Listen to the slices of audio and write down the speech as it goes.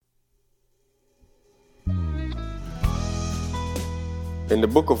In the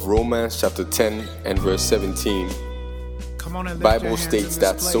book of Romans chapter 10 and verse 17, the Bible states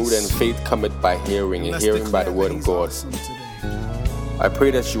that so then faith cometh by hearing, and hearing by the word of God. I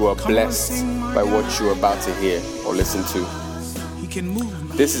pray that you are blessed by what you are about to hear or listen to.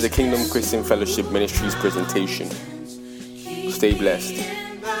 This is a Kingdom Christian Fellowship Ministries presentation. Stay blessed.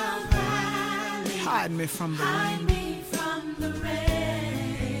 Hide me from the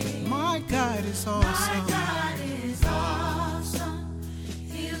rain. My God is awesome.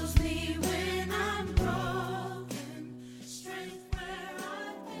 Heals me when I'm broken. Strength where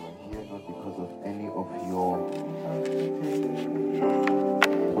I've been. Here not because of any of your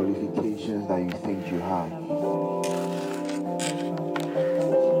qualifications that you think you have,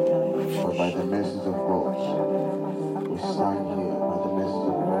 but by the mercies of God, we stand here. By the mercies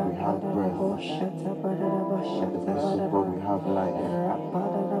of God, we have breath. By the mercies of God, we have life.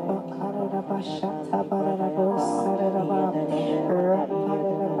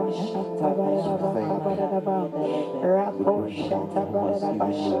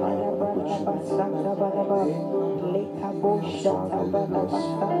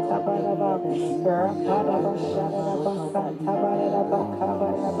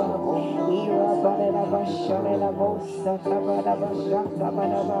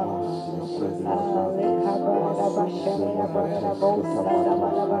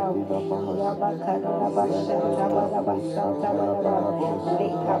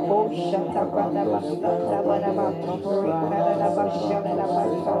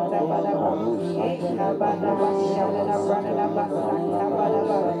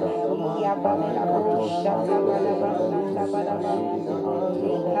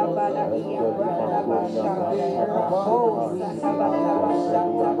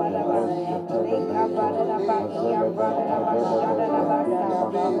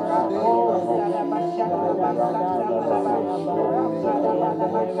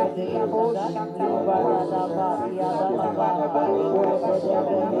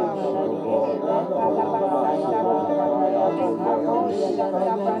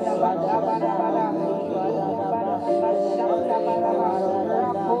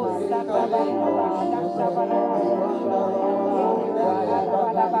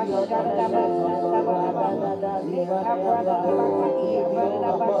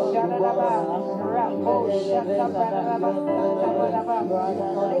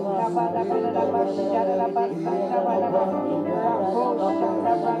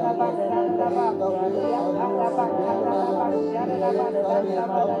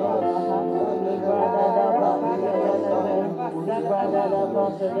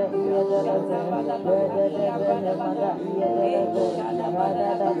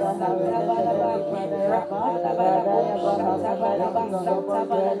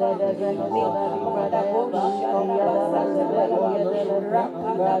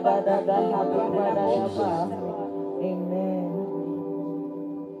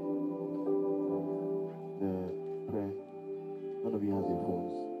 None of you has your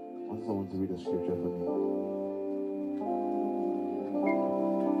phones. I want someone to read a scripture for me.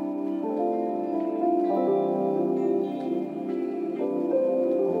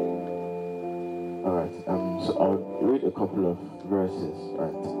 Alright, so I'll read a couple of verses,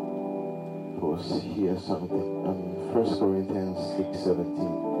 right? For us hear something. 1 Corinthians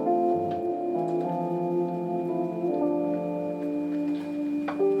 6:17.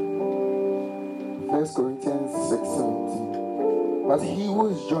 1 Corinthians 6:17. But he who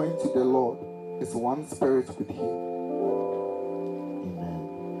is joined to the Lord is one spirit with him. Amen.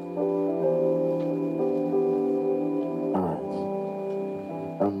 Alright.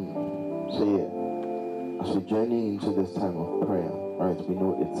 So yeah, as we journey into this time of prayer, right, we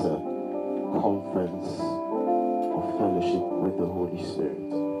know it's a conference of fellowship with the Holy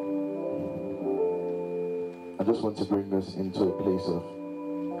Spirit. I just want to bring us into a place of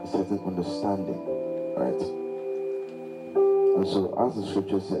a certain understanding, right? And so, as the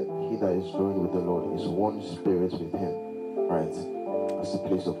scripture said, he that is joined with the Lord is one spirit with him, right? That's a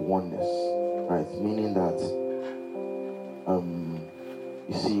place of oneness, right? Meaning that,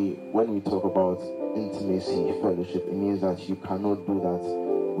 you see, when we talk about intimacy, fellowship, it means that you cannot do that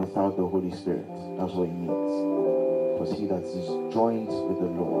without the Holy Spirit. That's what it means. Because he that is joined with the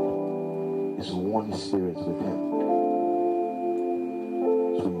Lord is one spirit with him.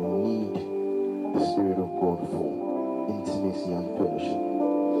 So you need the Spirit of God for intimacy and fellowship,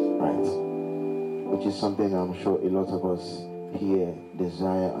 right? Which is something I'm sure a lot of us here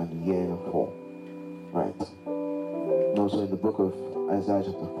desire and yearn for, right? And also in the book of Isaiah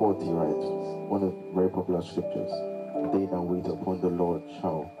chapter 40, right? One of the very popular scriptures. They that wait upon the Lord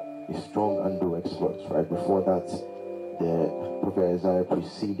shall be strong and do exploits, right? Before that, the prophet Isaiah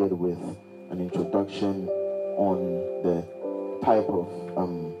proceeded with an introduction on the type of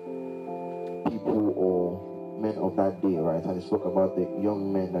people or men of that day, right? And he spoke about the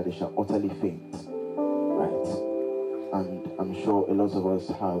young men that they shall utterly faint, right? And I'm sure a lot of us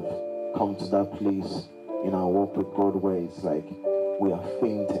have come to that place in our walk with God where it's like we are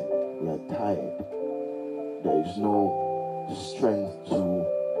fainting, we are tired, there is no strength to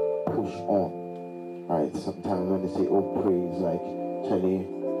push on, right? Sometimes when they say, oh, praise, like, Charlie,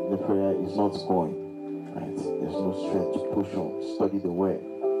 the prayer is not going, right? There's no strength to push on, study the word,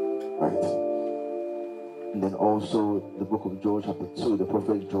 right? And then also the book of Joel chapter 2, the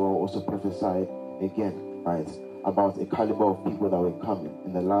prophet Joel also prophesied again, right, about a caliber of people that were coming.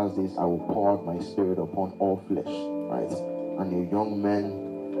 In the last days, I will pour out my spirit upon all flesh, right? And your young men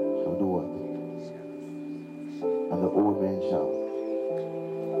shall do what? And the old men shall.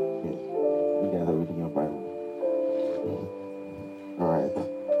 Okay. You guys are reading your Bible. All right.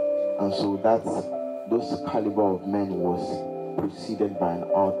 And so those caliber of men was preceded by an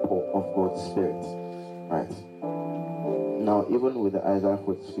outpour of God's Spirit, right? Now, even with the Isaiah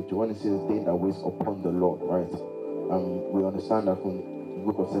 40 scripture, when it says, they that wait upon the Lord, right? We understand that from the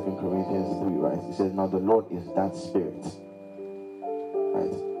book of 2 Corinthians 3, right? It says, now the Lord is that Spirit,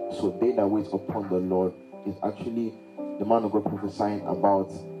 right? So they that wait upon the Lord is actually the man of God prophesying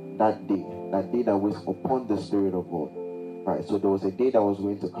about that day that waits upon the Spirit of God, right? So there was a day that was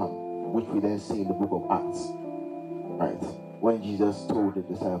going to come, which we then see in the book of Acts, right? When Jesus told the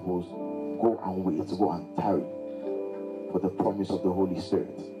disciples, go and wait, go and tarry for the promise of the Holy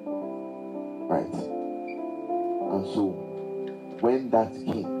Spirit, right? And so when that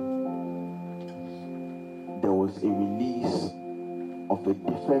came, there was a release of a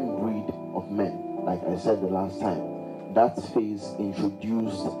different breed of men. Like I said the last time, that phase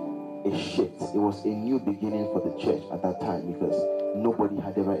introduced a shift. It was a new beginning for the church at that time because nobody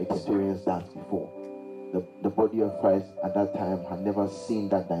had ever experienced that before. The body of Christ at that time had never seen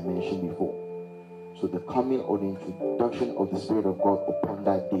that dimension before. So the coming or the introduction of the Spirit of God upon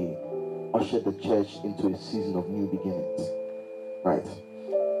that day ushered the church into a season of new beginnings, right?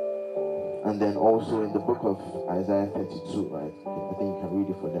 And then also in the book of Isaiah 32, right? I think you can read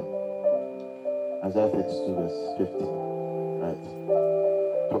it for them. Isaiah 32 verse 50, right?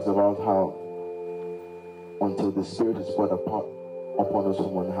 Talks about how until the Spirit is poured upon us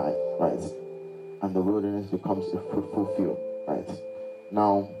from on high, right? And the wilderness becomes a fruitful field, right?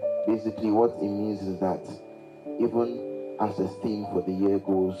 Now, basically what it means is that even as the theme for the year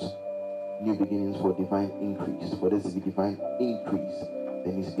goes, new beginnings for divine increase, for there to be divine increase,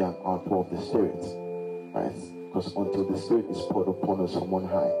 there needs to be an outpour of the Spirit, right? Because until the Spirit is poured upon us from on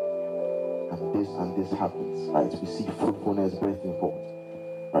high, and this happens, right? We see fruitfulness birthing forth,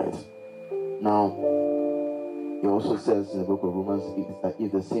 right? Now, it also says in the book of Romans 8 that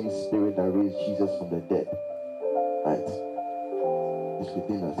if the same Spirit that raised Jesus from the dead, right, is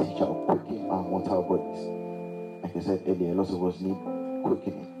within us, He shall quicken our mortal bodies. Like I said earlier, lots of us need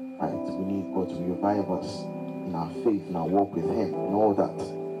quickening, right? We need God to revive us in our faith, in our walk with Him, and all that.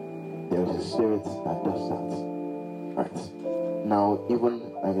 There is a Spirit that does that, right? Now, even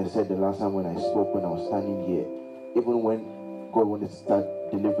like I said the last time when I spoke, when I was standing here, even when God wanted to start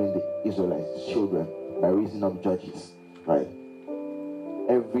delivering the Israelites, children, by raising up judges, right?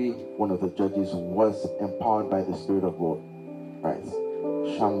 Every one of the judges was empowered by the Spirit of God, right?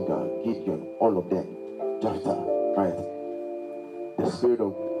 Shamgar, Gideon, all of them, Jephthah, right? The Spirit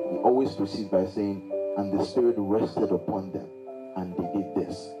of, he always proceeds by saying, and the Spirit rested upon them, and they did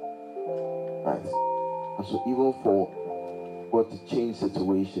this, right? And so even for God to change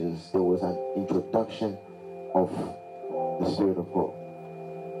situations, there was an introduction of the Spirit of God,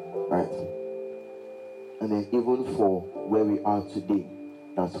 right? And then even for where we are today,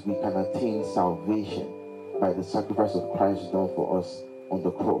 that we can attain salvation by the sacrifice of Christ done for us on the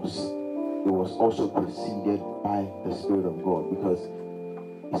cross, it was also preceded by the Spirit of God, because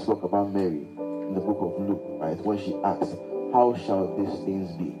He spoke about Mary in the book of Luke, right? When she asked, how shall these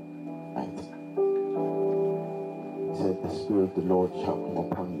things be, right? He said, the Spirit of the Lord shall come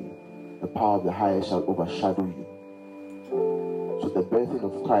upon you. The power of the highest shall overshadow you. So the birthing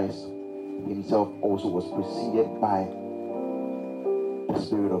of Christ Himself also was preceded by the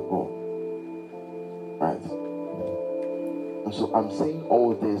Spirit of God, right? And so I'm saying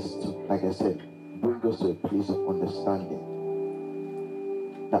all this to, like I said, bring us to a place of understanding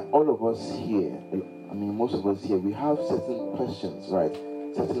that all of us here, I mean most of us here, we have certain questions, right?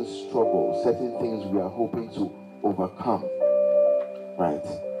 Certain struggles, certain things we are hoping to overcome, right?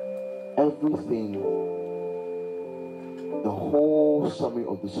 Everything, the whole summary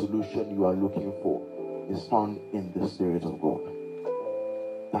of the solution you are looking for is found in the Spirit of God.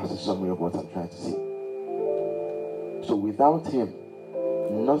 That's the summary of what I'm trying to say. So without Him,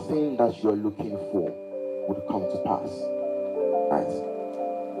 nothing that you're looking for would come to pass. Right?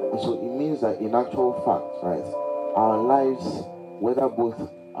 And so it means that in actual fact, right, our lives, whether both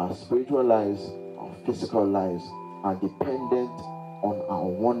our spiritual lives, our physical lives, are dependent on our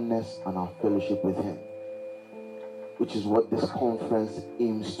oneness and our fellowship with Him, which is what this conference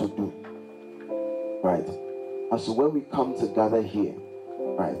aims to do. Right? And so when we come together here,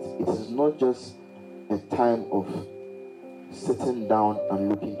 right, it is not just a time of sitting down and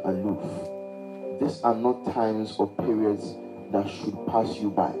looking aloof. These are not times or periods that should pass you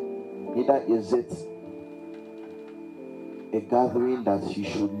by. Neither is it a gathering that you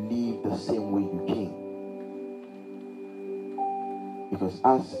should leave the same way you came. Because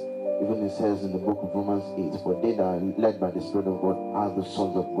as even it says in the book of Romans 8, for they that are led by the Spirit of God are the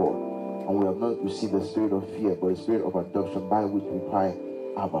sons of God. And we have not received the spirit of fear, but the spirit of adoption, by which we cry,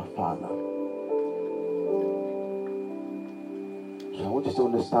 Abba, Father. So I want you to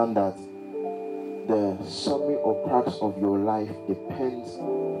understand that the summary or crux of your life depends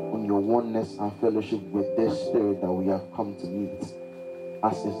on your oneness and fellowship with this Spirit that we have come to meet,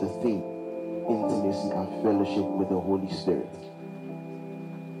 as is the theme, intimacy and fellowship with the Holy Spirit.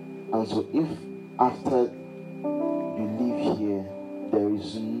 And so if after you leave here, there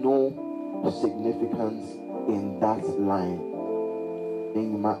is no significance in that line,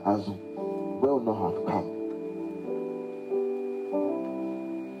 then you might as well not have come.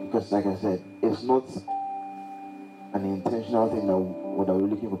 Because like I said, it's not an intentional thing that we're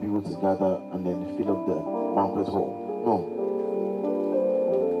looking for people to gather and then fill up the banquet hall. No.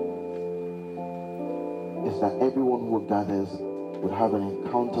 It's that everyone who gathers would have an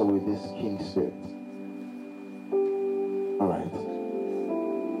encounter with this King Spirit. Alright.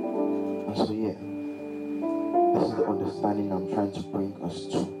 And so yeah, this is the understanding I'm trying to bring us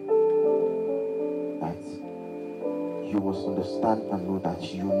to. That you must understand and know that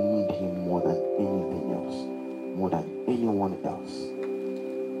you need Him more than anything else, more than anyone else.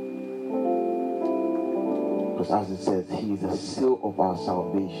 Because as it says, He is the seal of our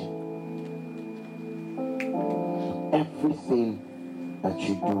salvation. Everything that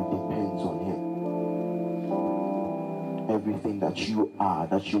you do depends on Him. Everything that you are,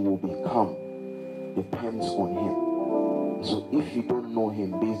 that you will become, depends on Him. So if you don't know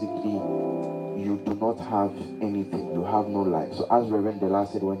Him, basically, you do not have anything. You have no life. So as Reverend Dela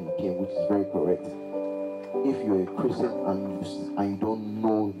said when he came, which is very correct, if you're a Christian and you don't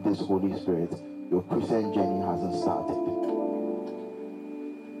know this Holy Spirit, your Christian journey hasn't started.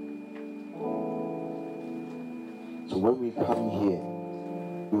 So when we come here,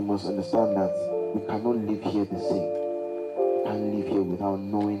 we must understand that we cannot live here the same. We can't live here without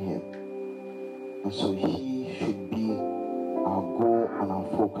knowing Him. And so He should be our goal and our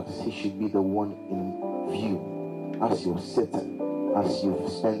focus. He should be the one in view. As you're sitting, as you've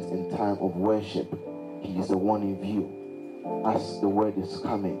spent in time of worship, He is the one in view. As the word is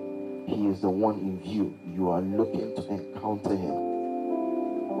coming, He is the one in view. You are looking to encounter Him.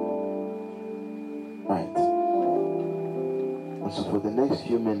 Right. And so for the next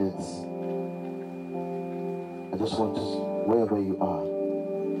few minutes, I just want to, wherever you are,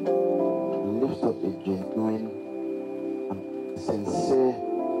 lift up a genuine and sincere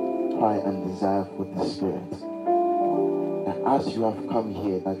cry and desire for the Spirit. That as you have come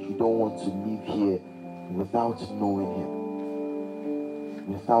here, that you don't want to leave here without knowing Him,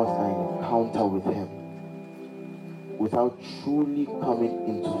 without an encounter with Him, without truly coming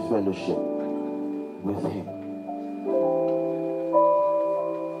into fellowship with Him.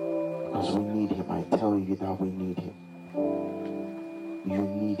 Because we need Him. I tell you that we need Him. You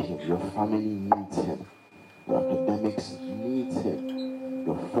need Him. Your family needs Him. Your academics needs Him.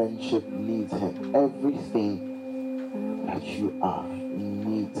 Your friendship needs Him. Everything that you are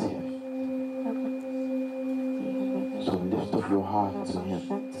needs Him. So lift up your heart to Him.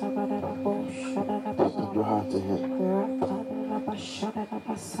 Lift up your heart to Him.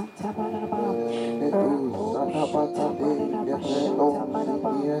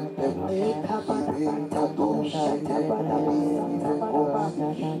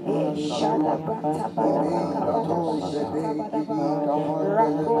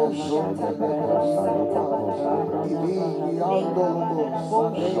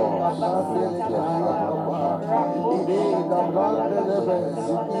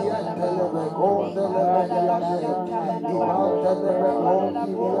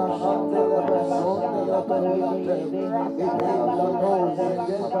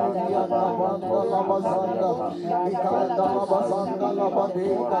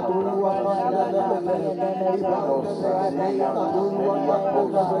 Thank you.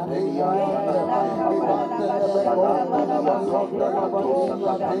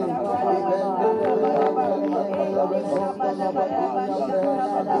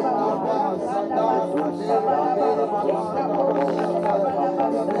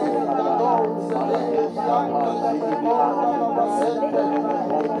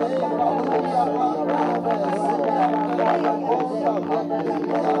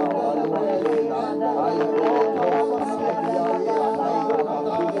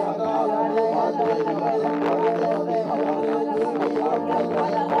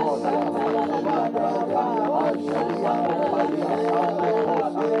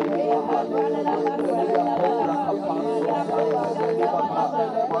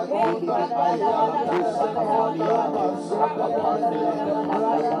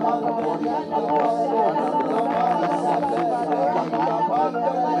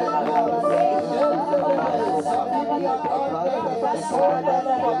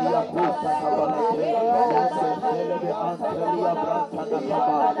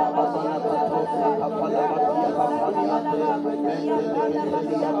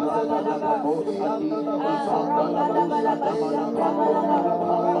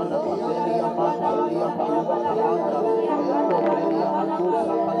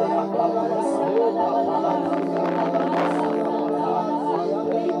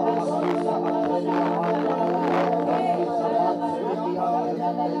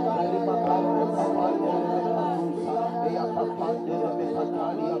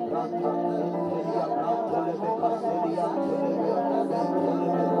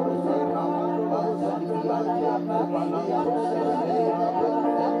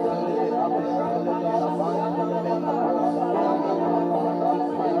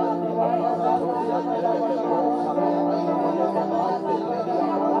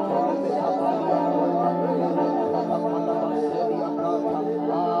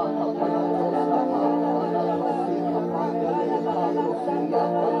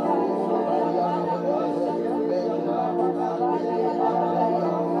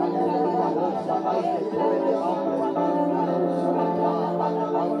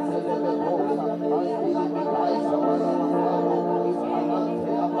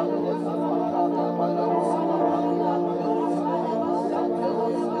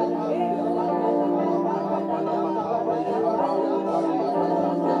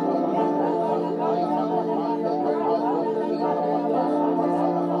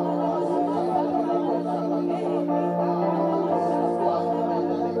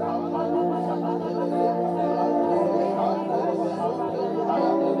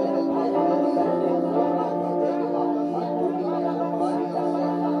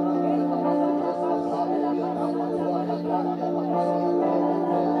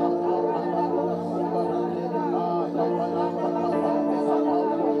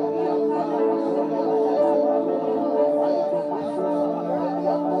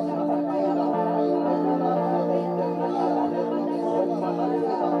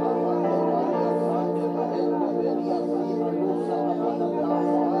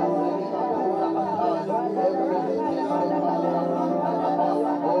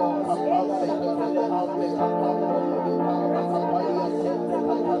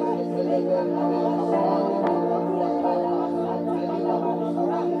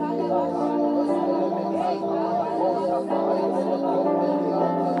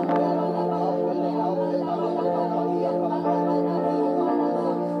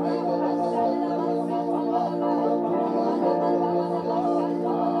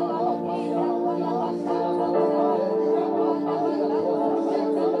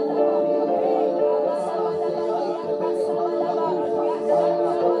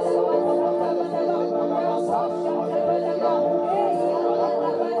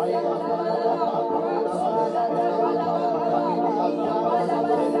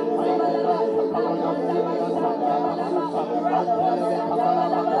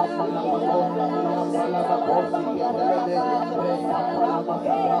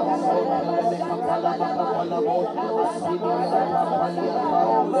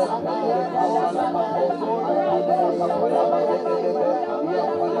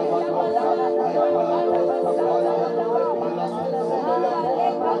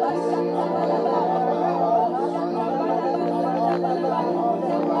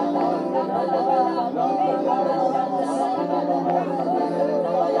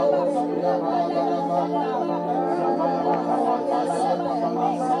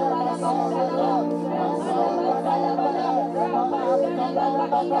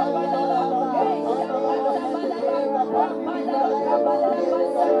 Hey,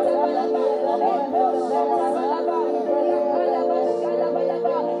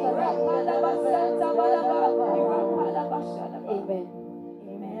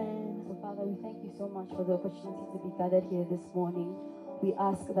 for the opportunity to be gathered here this morning. We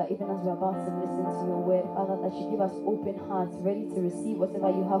ask that even as we're about to listen to your word, Father, that you give us open hearts, ready to receive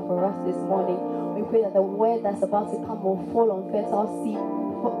whatever you have for us this morning. We pray that the word that's about to come will fall on fertile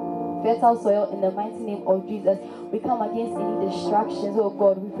soil in the mighty name of Jesus. We come against any distractions, oh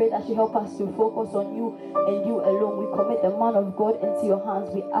God. We pray that you help us to focus on you and you alone. We commit the man of God into your hands.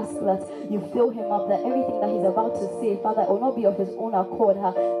 We ask that you fill him up, that everything that he's about to say, Father, it will not be of his own accord,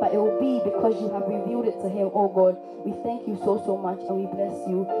 but it will be because you have revealed it to him, oh God. We thank you so much and we bless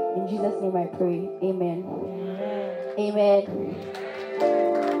you. In Jesus' name I pray. Amen. Amen.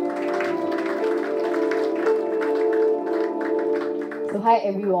 So hi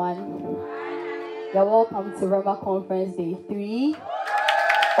everyone. You're welcome to Rema Conference Day 3.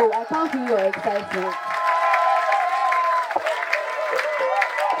 Oh, I can't feel your excitement.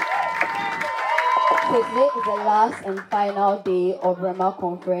 So today is the last and final day of Rema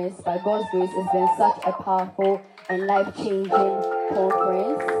Conference. By God's grace, it's been such a powerful and life-changing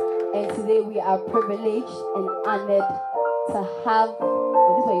conference. And today we are privileged and honored to have... Oh,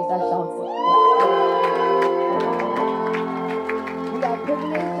 this is where you start shouting. We are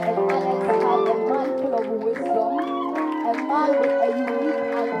privileged and honored to have a man full of wisdom, a man with a unique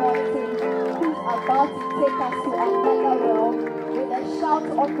anointing who's about to take us to another realm with a shout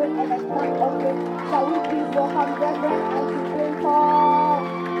offering and a clap offering. Shall we please welcome Reverend Auntie Paul?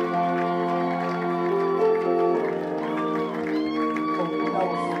 That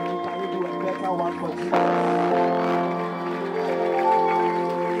was so good. Can you do a better one for Jesus?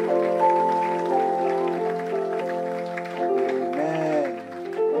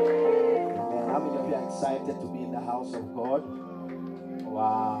 Excited to be in the house of God.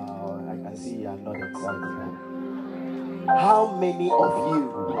 Wow, I can see you are not excited. How many of you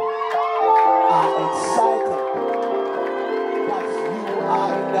are excited that you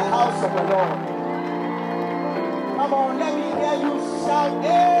are in the house of the Lord? Come on, let me hear you shout,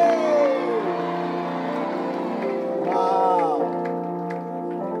 hey! Wow.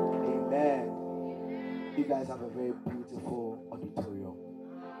 Amen. You guys have a very beautiful auditorium.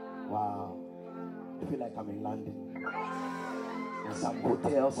 Wow. I feel like I'm in London, in some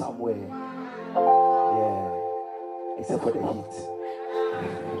hotel somewhere. Yeah, except for the heat.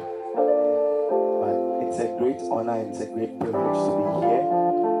 But it's a great honor and it's a great privilege to be here,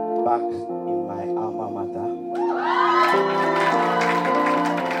 back in my alma mater,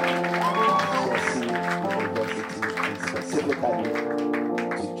 Chelsea University, and specifically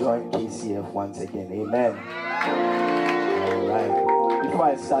to join KCF once again. Amen. All right. Before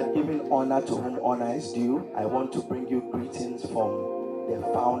I start giving honor to whom honor is due, I want to bring you greetings from the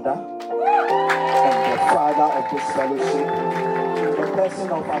founder and the father of this fellowship, the person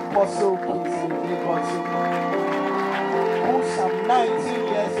of Apostle Kingsley Nicholas, who some 19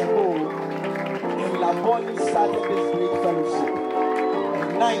 years ago in Laboni started this great fellowship.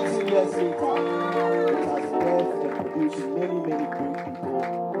 And 19 years later, it has birthed and produced many great people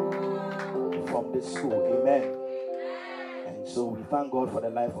from this school. Amen. So we thank God for the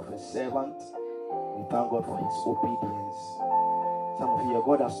life of his servant. We thank God for his obedience. Some of you,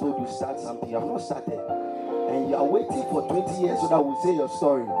 God has told you start something. You have not started. And you are waiting for 20 years so that we'll say your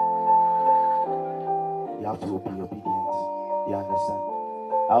story. You have to be obedient. You understand?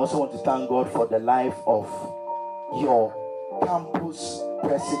 I also want to thank God for the life of your campus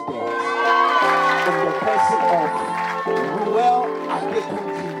president. In the person of Ruel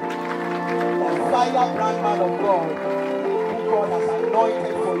Adekunji, a firebrand man of God. God has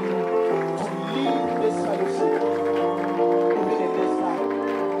anointed for you to lead this fellowship even in this time.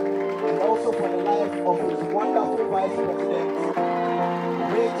 And also for the life of his wonderful vice president,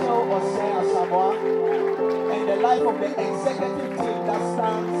 Rachel Osei Asamoah, and the life of the executive team that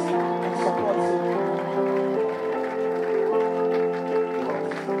stands and supports him.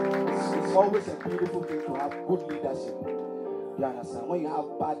 It's always a beautiful thing to have good leadership. You understand? When you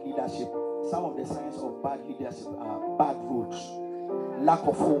have bad leadership, some of the signs of bad leadership are bad roads, lack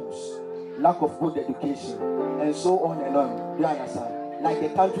of homes, lack of good education, and so on and on. Do you understand? Like the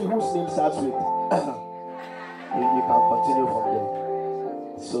country whose name starts with, you can continue from there.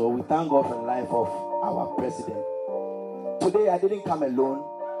 So we thank God for the life of our president. Today I didn't come alone.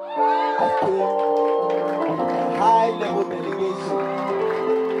 I came with a high-level delegation.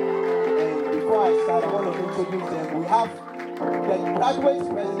 And before I start, I want to introduce them. We have the graduate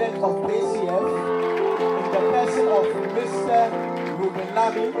president of KCF in the person of Mr. Ruben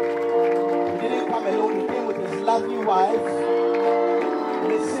Lamy. He didn't come alone, he came with his lovely wife,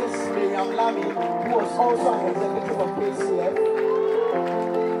 Mrs. Miriam Lamy, who was also an executive of KCF.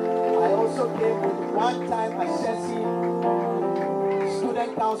 I also came with one-time Ashesi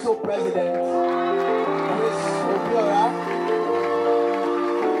Student Council President, be alright?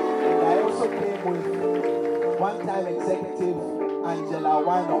 And I also came with one-time executive Angela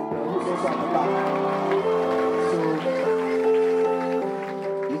Wynop, who's also at the back. So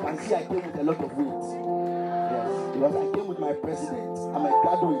you can see I came with a lot of weight. Yes, because I came with my president. I'm a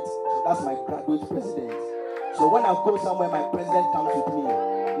graduate, so that's my graduate president. So when I go somewhere, my president comes with me.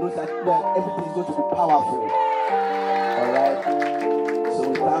 Knows that everything is going to be powerful. Alright? So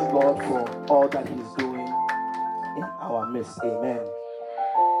we thank God for all that He's doing in our midst. Amen.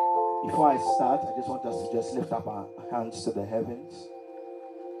 Before I start, I just want us to just lift up our hands to the heavens.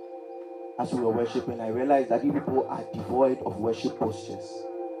 As we were worshiping, I realized that you people are devoid of worship postures.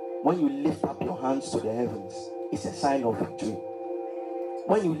 When you lift up your hands to the heavens, it's a sign of victory.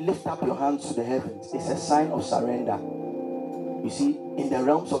 When you lift up your hands to the heavens, it's a sign of surrender. You see, in the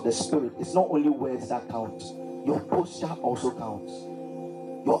realms of the spirit, it's not only words that count. Your posture also counts.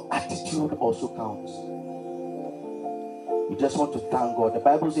 Your attitude also counts. You just want to thank God. The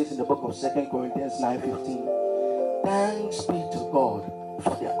Bible says in the book of 2 Corinthians 9:15, thanks be to God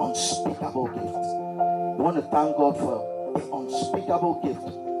for the unspeakable gift. You want to thank God for the unspeakable gift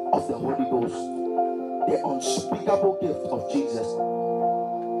of the Holy Ghost. The unspeakable gift of Jesus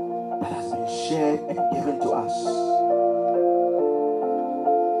that has been shared and given to us.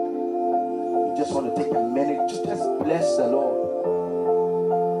 You just want to take a minute to just bless the Lord.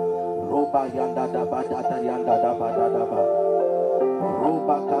 Roba yanda da ba da da yanda da ba da da ba.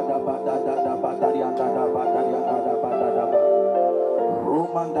 Roba ka da ba da da da ba da yanda da ba da yanda da ba da da ba.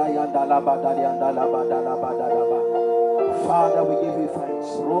 Romanda yanda la ba da yanda la ba da la ba da da ba. Father, we give you thanks.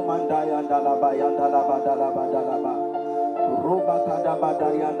 Romanda yanda la ba da la ba da la ba. Roba ka da ba da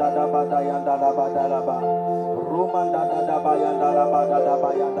yanda da ba da yanda la ba da la ba. Romanda da da ba yanda la ba da da ba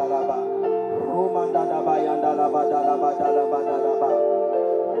yanda la ba. Romanda da ba yanda la ba da la ba da la ba da la ba.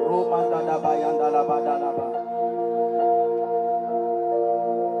 Romanda da ba yanda la ba da la ba.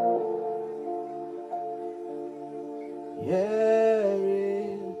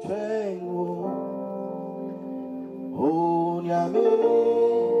 Yeri trengo onyame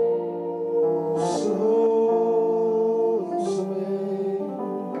sunsumi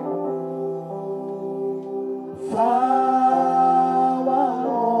fawa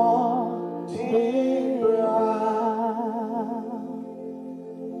tibra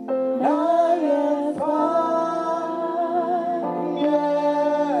na yefa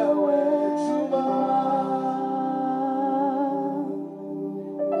yewe chuma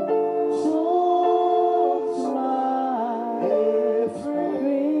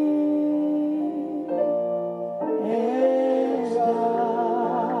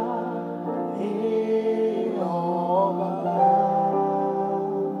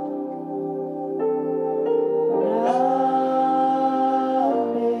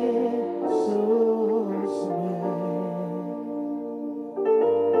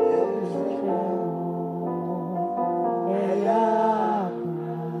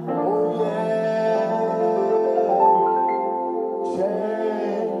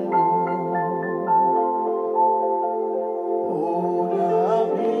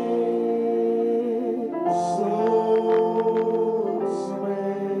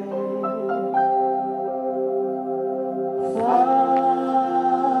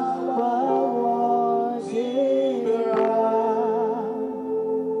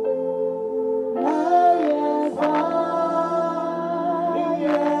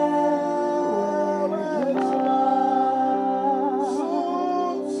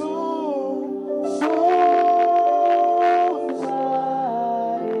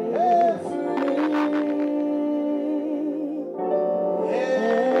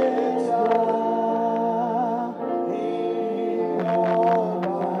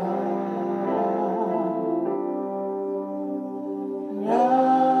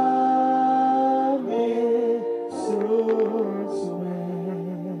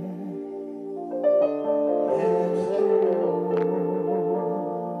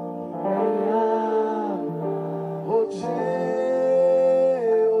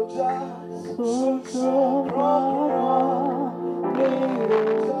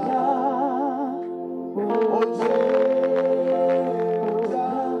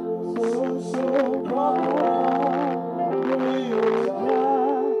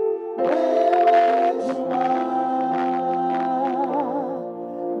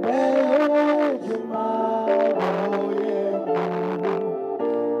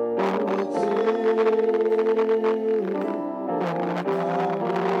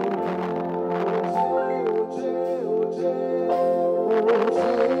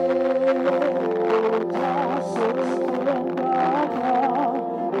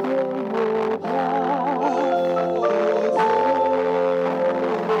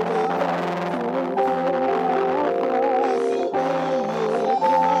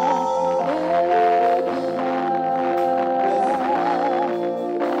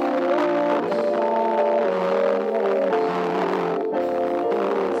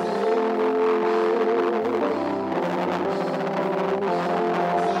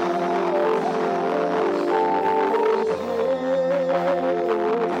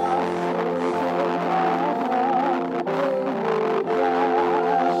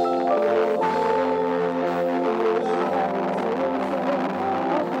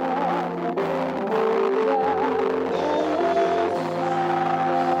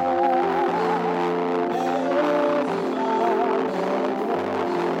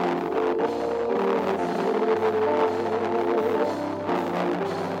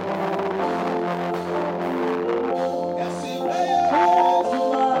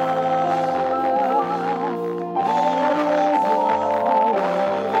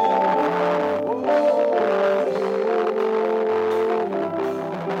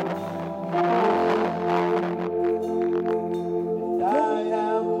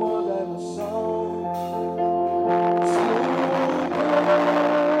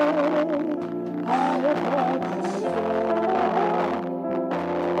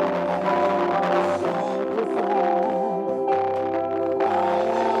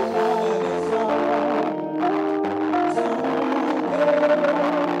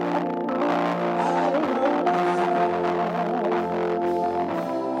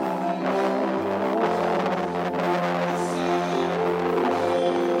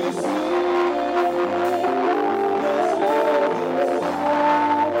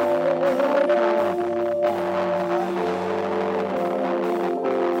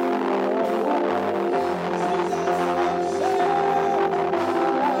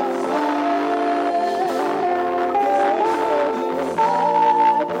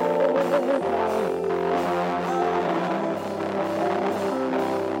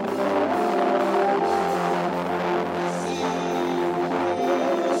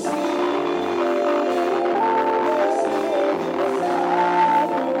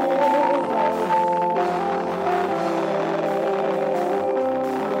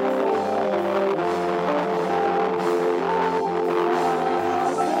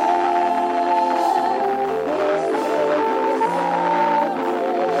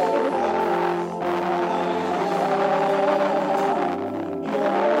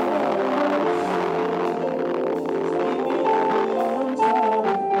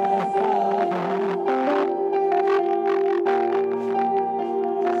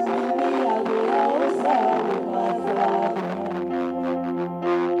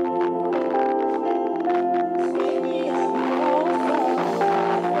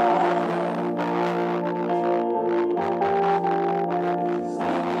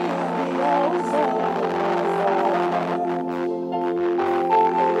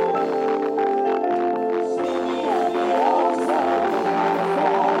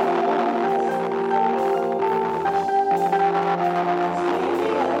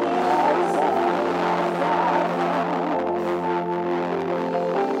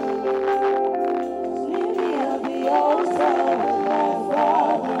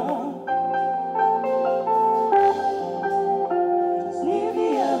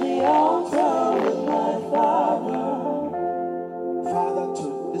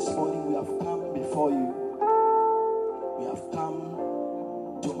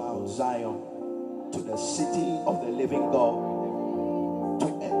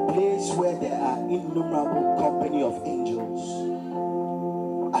place where there are innumerable company of angels.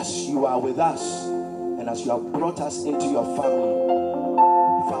 As you are with us and as you have brought us into your family,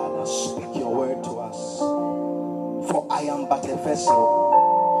 Father, speak your word to us. For I am but a vessel.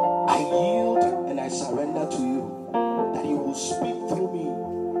 I yield and I surrender to you, that you will speak through me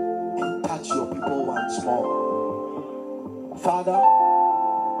and touch your people once more. Father,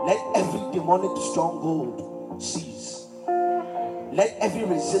 let every demonic stronghold cease. Let every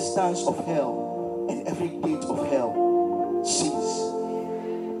resistance of hell and every gate of hell cease.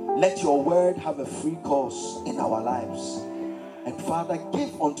 Let your word have a free course in our lives. And Father,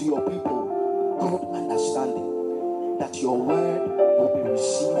 give unto your people good understanding, that your word will be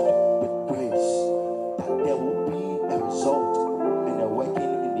received with grace, that there will be a result and a working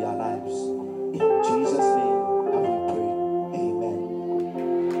in their lives. In Jesus' name have we prayed. Amen.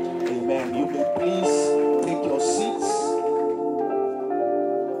 Amen. You may please take your seats.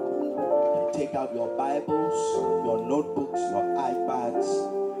 Take out your Bibles, your notebooks, your iPads,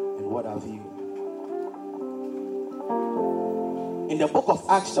 and what have you. In the book of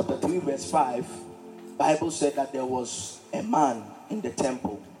Acts chapter 3 verse 5, Bible said that there was a man in the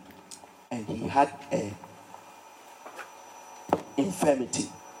temple and he had a infirmity.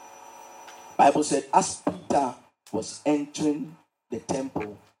 Bible said as Peter was entering the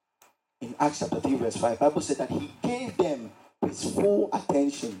temple in Acts chapter 3 verse 5, Bible said that he gave them his full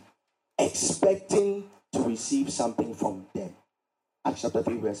attention, expecting to receive something from them. Acts chapter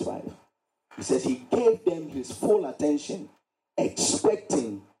 3 verse 5. He says he gave them his full attention,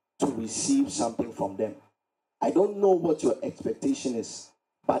 expecting to receive something from them. I don't know what your expectation is,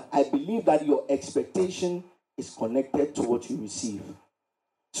 but I believe that your expectation is connected to what you receive.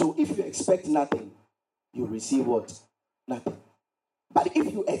 So if you expect nothing, you receive what? Nothing. But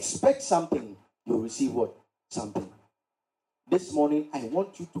if you expect something, you receive what? Something. This morning, I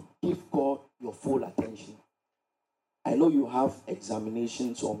want you to give God your full attention. I know you have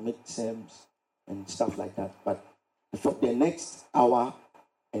examinations or midterms and stuff like that, but for the next hour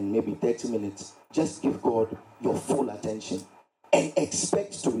and maybe 30 minutes, just give God your full attention and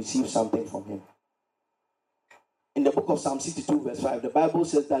expect to receive something from him. In the book of Psalm 62 verse 5, the Bible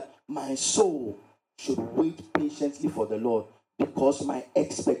says that my soul should wait patiently for the Lord, because my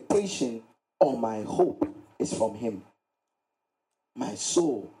expectation or my hope is from him. My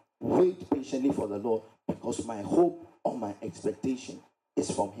soul wait patiently for the Lord, because my hope or my expectation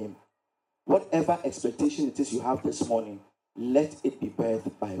is from him. Whatever expectation it is you have this morning, let it be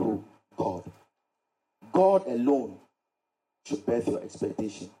birthed by who? God. God alone should birth your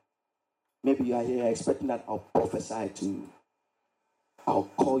expectation. Maybe you are here expecting that I'll prophesy to you. I'll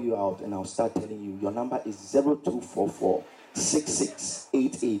call you out and I'll start telling you. Your number is 0244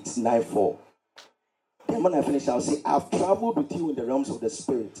 668894. Then when I finish, I'll say, I've traveled with you in the realms of the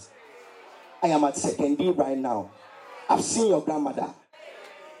spirit. I am at secondary right now. I've seen your grandmother.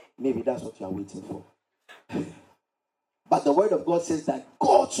 Maybe that's what you are waiting for. But the word of God says that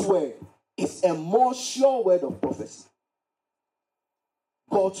God's word is a more sure word of prophecy.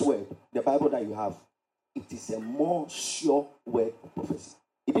 God's word, the Bible that you have, it is a more sure word of prophecy.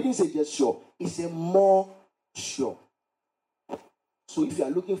 It didn't say just sure, it's a more sure. So if you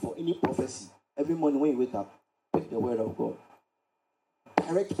are looking for any prophecy, every morning when you wake up, pick the word of God.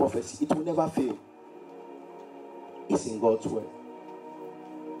 Direct prophecy, it will never fail. It's in God's word.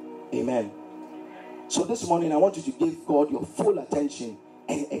 Amen. So this morning, I want you to give God your full attention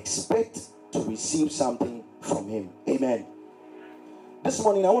and expect to receive something from him. Amen. This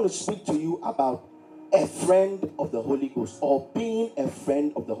morning, I want to speak to you about a friend of the Holy Ghost, or being a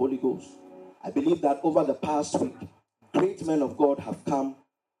friend of the Holy Ghost. I believe that over the past week, great men of God have come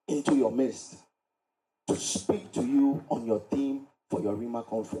into your midst to speak to you on your theme for your Rhema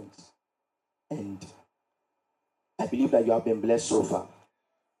conference. And I believe that you have been blessed so far.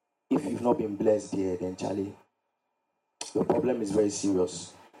 If you've not been blessed here, then Charlie, your problem is very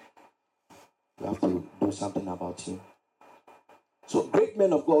serious. You have to do something about you. So great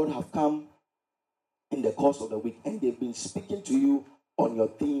men of God have come in the course of the week, and they've been speaking to you on your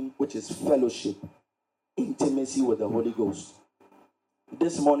theme, which is fellowship, intimacy with the Holy Ghost.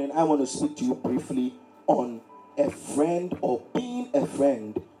 This morning, I want to speak to you briefly on a friend, or being a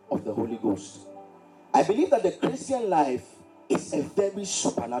friend of the Holy Ghost. I believe that the Christian life is a very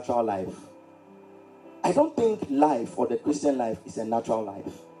supernatural life. I don't think life, or the Christian life, is a natural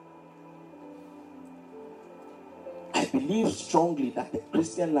life. I believe strongly that the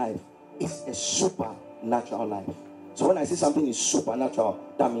Christian life is a supernatural life. So when I say something is supernatural,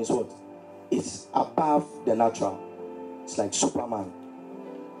 that means what? It's above the natural. It's like Superman.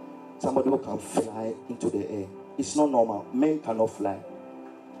 Somebody who can fly into the air. It's not normal. Men cannot fly.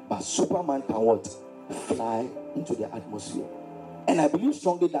 But Superman can what? Fly into the atmosphere. And I believe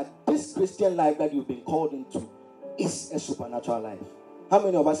strongly that this Christian life that you've been called into is a supernatural life. How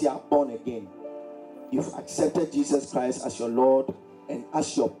many of us here are born again? You've accepted Jesus Christ as your Lord and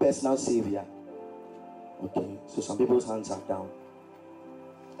as your personal Savior. Okay, so some people's hands are down.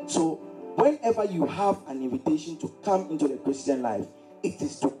 So whenever you have an invitation to come into the Christian life, it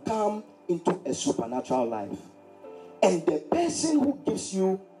is to come into a supernatural life. And the person who gives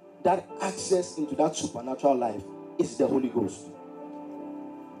you that access into that supernatural life is the Holy Ghost.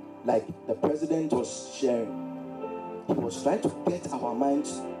 Like the president was sharing, he was trying to get our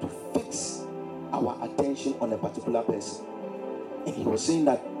minds to fix our attention on a particular person. And he was saying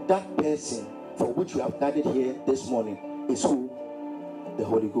that that person for which we have gathered here this morning is who? The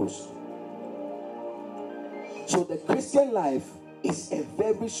Holy Ghost. So the Christian life is a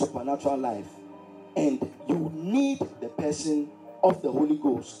very supernatural life, and you need the person of the Holy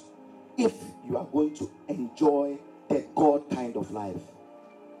Ghost if you are going to enjoy the God kind of life.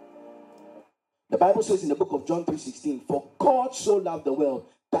 The Bible says in the book of John 3:16, for God so loved the world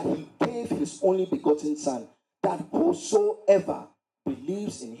that he gave his only begotten Son, that whosoever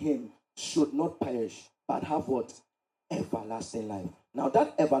believes in him should not perish, but have what? Everlasting life. Now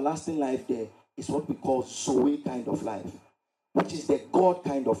that everlasting life there is what we call Zoe kind of life, which is the God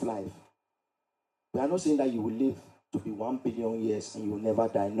kind of life. We are not saying that you will live to be 1 billion years and you will never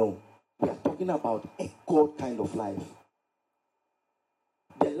die. No. We are talking about a God kind of life.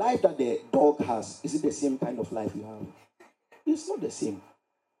 The life that the dog has, is it the same kind of life you have? It's not the same.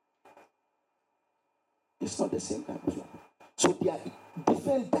 It's not the same kind of life. So there are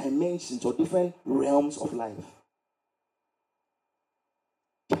different dimensions or different realms of life.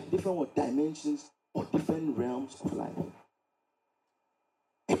 There are different dimensions or different realms of life.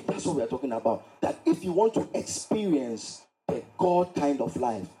 And that's what we are talking about. That if you want to experience the God kind of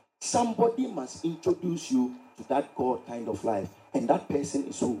life, somebody must introduce you to that God kind of life. And that person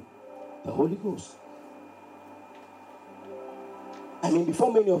is who? The Holy Ghost. I mean,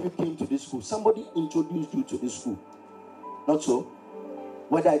 before many of you came to this school, somebody introduced you to this school. Not so?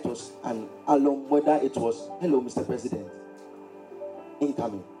 Whether it was an alum, whether it was, hello, Mr. President,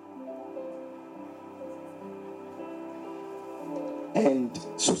 incoming. And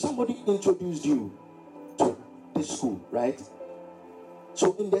so somebody introduced you to this school, right?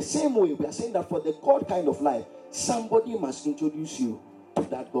 So in the same way, we are saying that for the God kind of life, somebody must introduce you to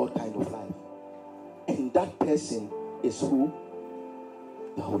that God kind of life. And that person is who?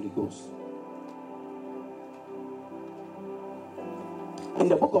 The Holy Ghost. In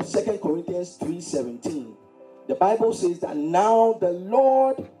the book of 2 Corinthians 3:17, the Bible says that now the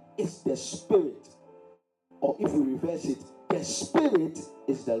Lord is the Spirit. Or if we reverse it, the Spirit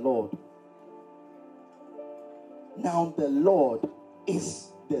is the Lord. Now the Lord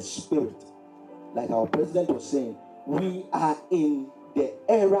is the Spirit. Like our president was saying, we are in the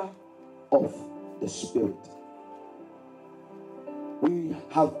era of the Spirit. We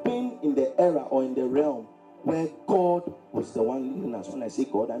have been in the era or in the realm where God was the one leading us. When I say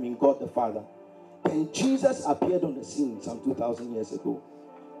God, I mean God the Father. Then Jesus appeared on the scene some 2,000 years ago.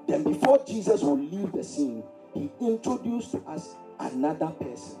 Then before Jesus would leave the scene, he introduced to us another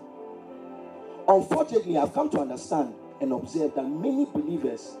person. Unfortunately, I've come to understand and observe that many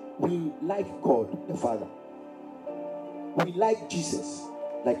believers, we like God the Father. We like Jesus.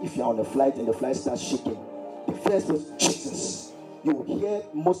 Like if you're on a flight and the flight starts shaking, the first was Jesus. You will hear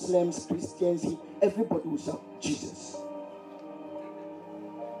Muslims, Christians, everybody will shout Jesus.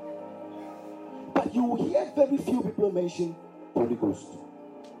 But you will hear very few people mention Holy Ghost.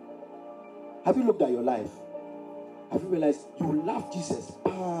 Have you looked at your life? Have you realized you love Jesus?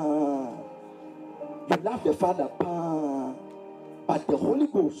 You love the Father, but the Holy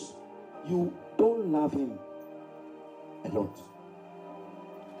Ghost, you don't love him a lot.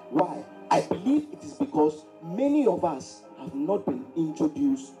 Why? I believe it is because many of us have not been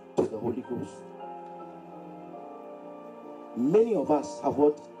introduced to the Holy Ghost. Many of us have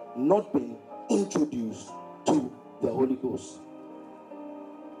not been introduced to the Holy Ghost.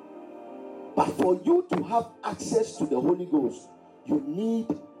 But for you to have access to the Holy Ghost, you need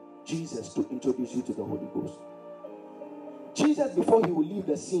Jesus to introduce you to the Holy Ghost. Jesus, before he will leave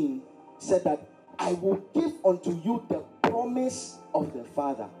the scene, said that I will give unto you the promise of the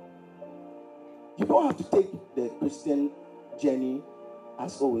Father. You don't have to take the Christian journey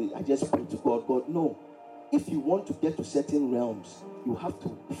as always, I just pray to God. God, no. If you want to get to certain realms, you have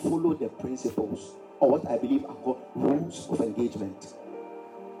to follow the principles, or what I believe are called rules of engagement.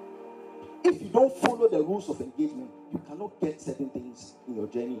 If you don't follow the rules of engagement, you cannot get certain things in your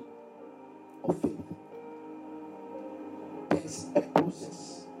journey of faith. There's a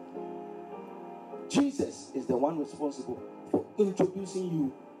process. Jesus is the one responsible for introducing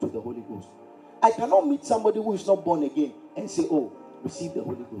you to the Holy Ghost. I cannot meet somebody who is not born again and say, oh, receive the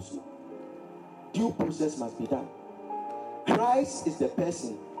Holy Ghost. Due process must be done. Christ is the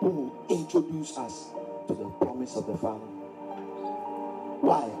person who will introduce us to the promise of the Father.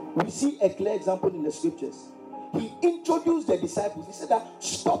 Why? We see a clear example in the scriptures. He introduced the disciples. He said that,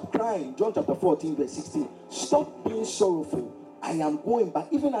 stop crying. John chapter 14 verse 16. Stop being sorrowful. I am going, but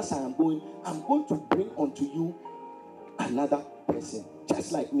even as I am going to bring unto you another person,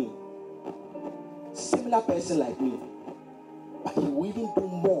 just like me. Similar person like me. But he will even do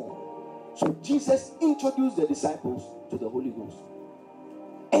more. So Jesus introduced the disciples to the Holy Ghost.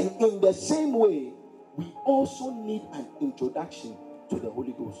 And in the same way, we also need an introduction to the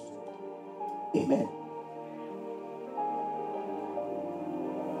Holy Ghost. Amen.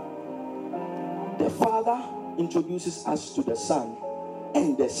 The Father introduces us to the Son,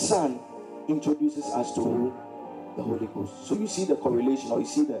 and the Son introduces us to the Holy Ghost. So you see the correlation, or you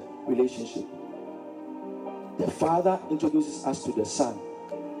see the relationship. The Father introduces us to the Son.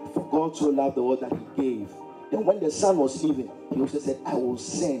 For God so loved the world that he gave. Then when the Son was leaving, he also said, I will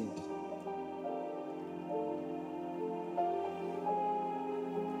send.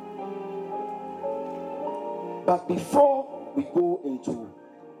 But before we go into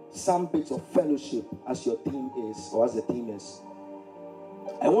some bits of fellowship, as your theme is, or as the theme is,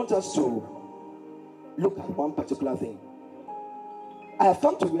 I want us to look at one particular thing. I have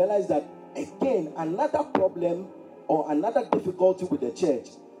come to realize that, again, another problem or another difficulty with the church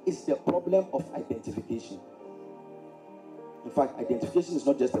is the problem of identification. In fact, identification is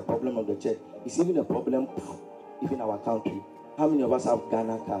not just a problem of the church, it's even a problem even in our country. How many of us have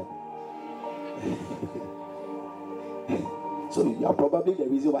Ghana card? So you are probably the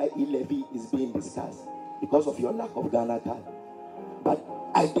reason why e-levy is being discussed, because of your lack of Ghana card. But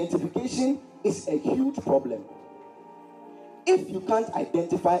identification is a huge problem. If you can't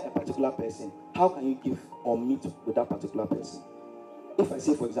identify a particular person, how can you give or meet with that particular person? If I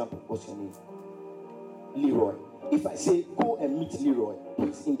say, for example, what's your name? Leroy. If I say, go and meet Leroy,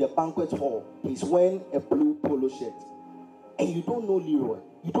 he's in the banquet hall, he's wearing a blue polo shirt, and you don't know Leroy,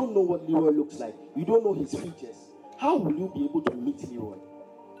 you don't know what Leroy looks like, you don't know his features, how will you be able to meet Leroy?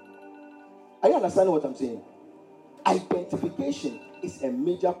 Are you understanding what I'm saying? Identification is a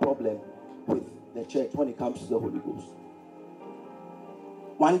major problem with the church when it comes to the Holy Ghost.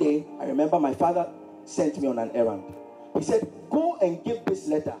 One day, I remember my father sent me on an errand. He said, go and give this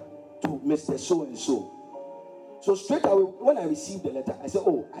letter to Mr. So-and-so. So straight away, when I received the letter, I said,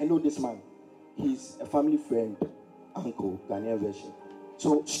 oh, I know this man. He's a family friend, uncle, Ghanaian version.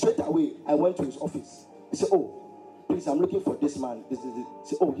 So straight away, I went to his office. I said, oh, please, I'm looking for this man. This. He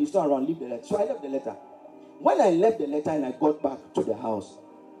said, oh, he's not around, leave the letter. So I left the letter. When I left the letter and I got back to the house,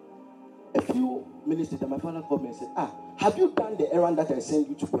 a few minutes later, my father called me and said, have you done the errand that I sent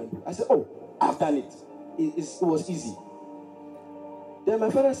you to go and do? I said, oh, I've done it. It was easy. Then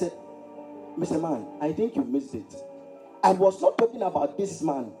my father said, Mr. Man, I think you missed it. I was not talking about this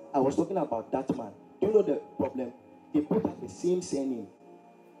man. I was talking about that man. Do you know the problem? They both had the same surname.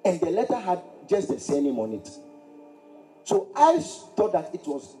 And the letter had just the surname on it. So I thought that it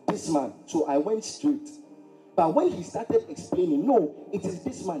was this man. So I went straight. But when he started explaining, no, it is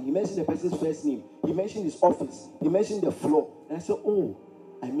this man. He mentioned the person's first name. He mentioned his office. He mentioned the floor. And I said, oh,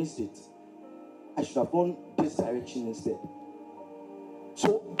 I missed it. I should have gone this direction instead.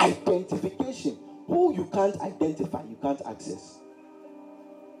 So identification. Who you can't identify, you can't access.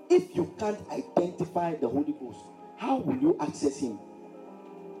 If you can't identify the Holy Ghost, how will you access him?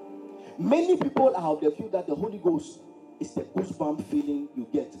 Many people are of the view that the Holy Ghost is the goosebump feeling you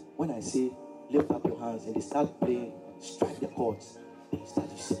get when I say, lift up your hands, and they start playing, strike the chords. They start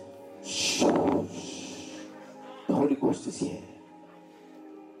to say, shh, the Holy Ghost is here.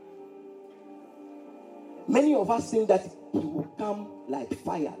 Many of us think that he will come like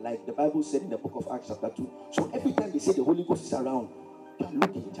fire, like the Bible said in the book of Acts chapter 2. So every time they say the Holy Ghost is around, you are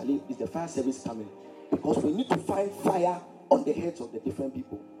looking, Charlie, is the fire service coming? Because we need to find fire on the heads of the different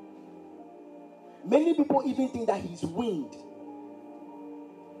people. Many people even think that he's wind.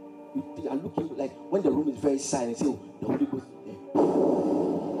 You are looking like when the room is very silent, say, oh, the Holy Ghost is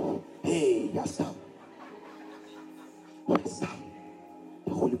there. Hey, he has come. He has come.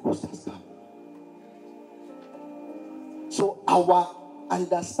 The Holy Ghost has come. So our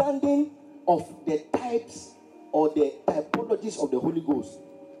understanding of the types or the typologies of the Holy Ghost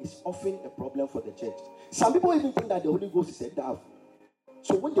is often a problem for the church. Some people even think that the Holy Ghost is a dove.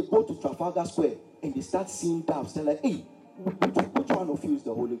 So when they go to Trafalgar Square and they start seeing doves, they're like, hey, which one of you is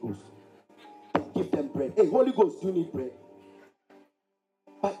the Holy Ghost? Give them bread. Hey, Holy Ghost, do you need bread?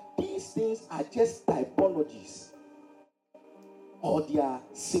 But these these things are just typologies, or they are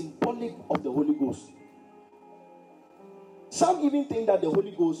symbolic of the Holy Ghost. Some even think that the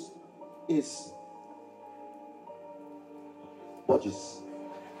Holy Ghost is bodges.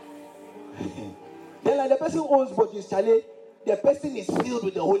 Then, like the person who owns bodges, Charlie, the person is filled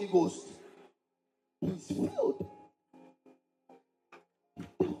with the Holy Ghost. He's filled.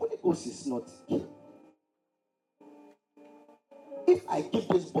 The Holy Ghost is not here. If I give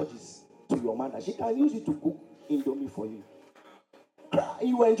these bodies to your mother, she can use it to cook indomie for you.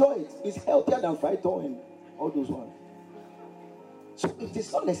 You enjoy it. It's healthier than fried dough and all those ones. So it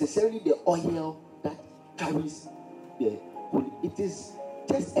is not necessarily the oil that carries the Holy. It is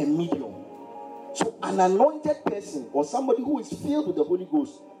just a medium. So an anointed person or somebody who is filled with the Holy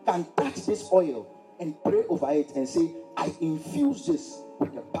Ghost can touch this oil and pray over it and say, I infuse this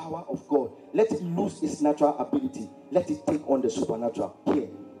with the power of God. Let it lose its natural ability. Let it take on the supernatural. Here,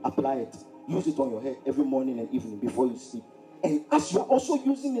 apply it. Use it on your head every morning and evening before you sleep. And as you are also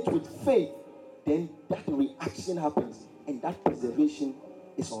using it with faith, then that reaction happens and that preservation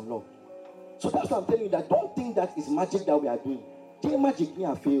is unlocked. So that's why I'm telling you that don't think that is magic that we are doing. Doing magic me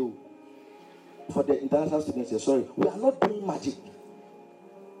and fail. For the international students, sorry, we are not doing magic.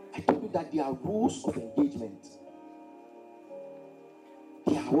 I told you that there are rules of engagement.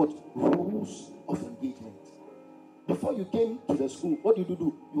 There are what? Rules of engagement. Before you came to the school, what did you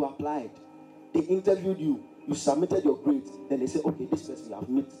do? You applied. They interviewed you. You submitted your grades. Then they say, okay, this person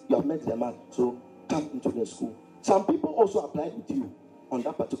you have met the man, so come into the school. Some people also applied with you on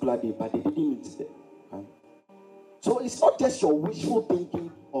that particular day, but they didn't meet them. So it's not just your wishful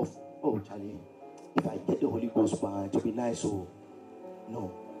thinking of, oh, Charlie, if I get the Holy Ghost, it will be nice. So,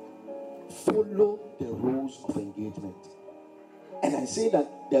 no. Follow the rules of engagement. And I say that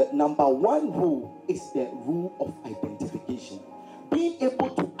the number one rule is the rule of identification. Being able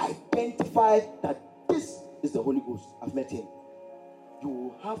to identify that this is the Holy Ghost. I've met him. You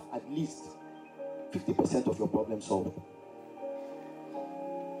will have at least 50% of your problem solved.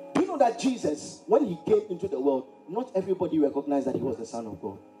 Do you know that Jesus, when he came into the world, not everybody recognized that he was the Son of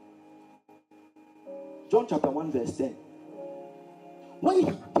God? John chapter 1 verse 10. When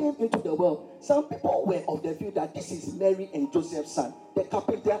he came into the world, some people were of the view that this is Mary and Joseph's son, the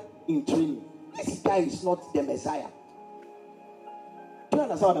carpenter in training. This guy is not the Messiah. Do you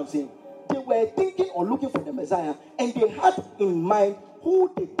understand what I'm saying? They were thinking or looking for the Messiah, and they had in mind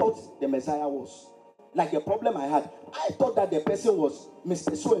who they thought the Messiah was. Like the problem I had, I thought that the person was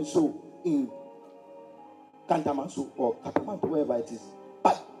Mr. So-and-so in Kantamansu or Katamanto, wherever it is.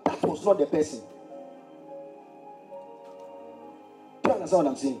 But that was not the person. Do you understand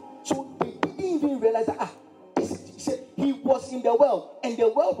what I'm saying? So they didn't even realize that, he was in the world, and the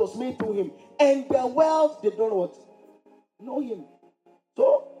world was made through him, and the world did not what? Know him.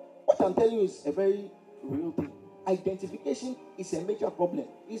 So what I'm telling you is a very real thing. Identification is a major problem.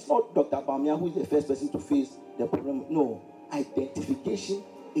 It's not Dr. Bamia who is the first person to face the problem. No, identification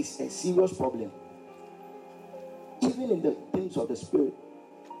is a serious problem. Even in the things of the spirit.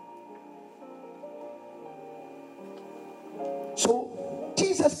 So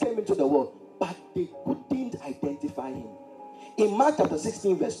Jesus came into the world, but they couldn't identify him. In Mark chapter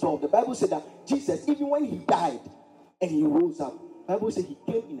 16 verse 12, the Bible said that Jesus, even when he died and he rose up, the Bible said he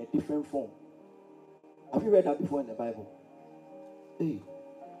came in a different form. Have you read that before in the Bible? Hey,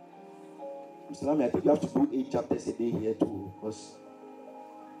 Mr. Lamy, I think you have to do 8 chapters a day here too, because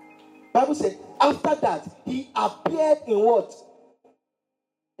the Bible said after that he appeared in what?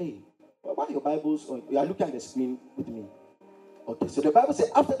 Hey, why are your Bibles? You are looking at the screen with me. Okay, so the Bible said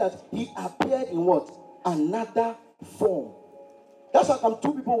after that he appeared in what? Another form. That's how come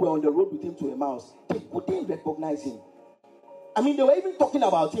 2 people were on the road with him to Emmaus. They couldn't recognize him. I mean, they were even talking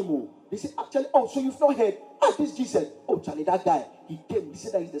about him. Oh. They said, actually, oh, so you've not heard? This Jesus. Oh, Charlie, that guy, he came. He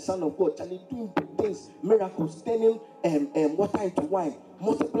said that he's the Son of God. Charlie, doing big things, miracles, turning water into wine,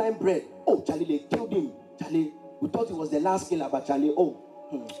 multiplying bread. Oh, Charlie, they killed him. Charlie, we thought he was the last killer, but Charlie,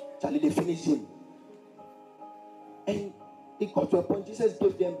 Charlie, they finished him. And it got to a point, Jesus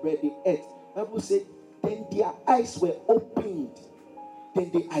gave them bread, they ate. The Bible said, then their eyes were opened. Then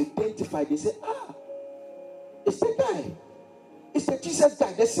they identified. They said, it's the guy. It's the Jesus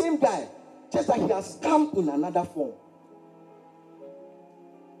guy, the same guy. Just that he has come in another form.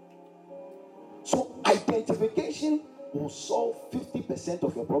 So identification will solve 50%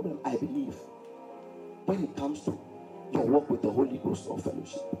 of your problem, I believe, when it comes to your work with the Holy Ghost or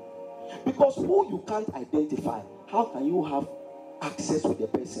fellowship. Because who you can't identify, how can you have access with the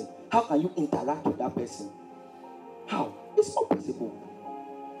person? How can you interact with that person? How? It's not possible.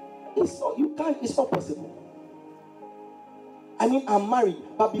 It's not possible. I mean, I'm married,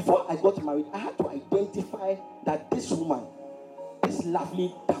 but before I got married, I had to identify that this woman, this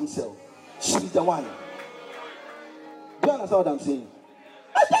lovely damsel, she's the one. Do you understand what I'm saying?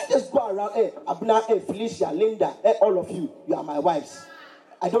 I can't just go around, hey, Abna, hey, Felicia, Linda, hey, all of you, you are my wives.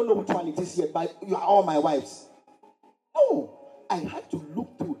 I don't know which one it is yet, but you are all my wives. No, I had to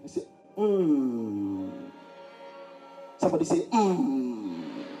look through and say, Somebody say,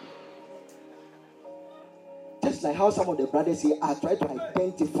 Just like how some of the brothers say, I try to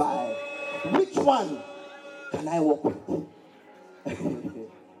identify which one can I work with.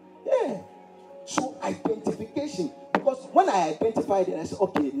 Yeah. So identification. Because when I identified it, I said,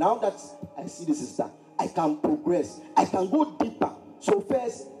 okay, now that I see the sister, I can progress. I can go deeper. So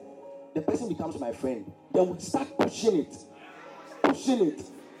first, the person becomes my friend. Then we start pushing it. Pushing it.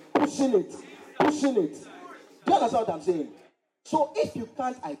 Pushing it. Pushing it. Do you understand what I'm saying? So if you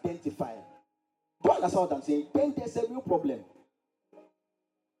can't identify, do you understand what I'm saying? Then there's a real problem.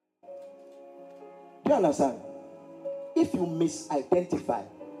 Do you understand? If you misidentify,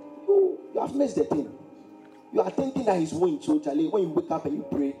 you have missed the thing. You are thinking that he's wind. So, Charlie, when you wake up and you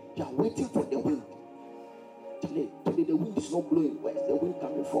pray, you are waiting for the wind. Charlie, today the wind is not blowing. Where is the wind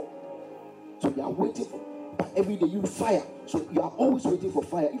coming from? So you are waiting for, but every day you fire. So you are always waiting for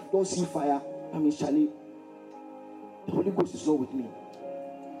fire. If you don't see fire, I mean, Charlie, the Holy Ghost is not with me.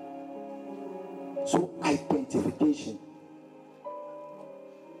 So identification.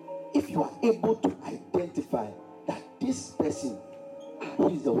 If you are able to identify that this person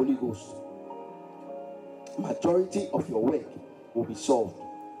is the Holy Ghost, majority of your work will be solved.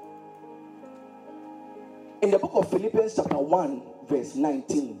 In the book of Philippians chapter 1 verse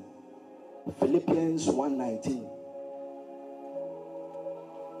 19, Philippians 1:19,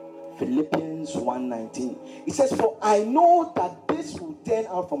 Philippians 1:19, it says, for I know that this will turn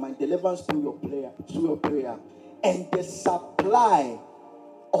out for my deliverance through your prayer and the supply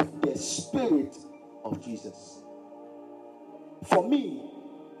of the Spirit of Jesus. For me,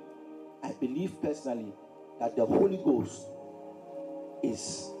 I believe personally that the Holy Ghost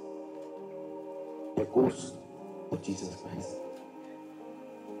is the ghost of Jesus Christ.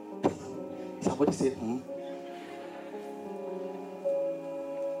 Somebody say,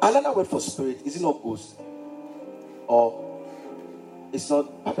 Another word for spirit, is it not ghost? Or it's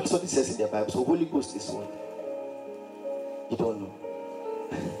not? That's what it says in the Bible. So Holy Ghost is what? You don't know.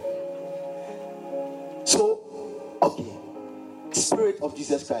 So, okay. Spirit of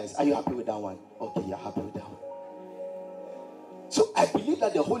Jesus Christ. Are you happy with that one? Okay, you're happy with that one. So I believe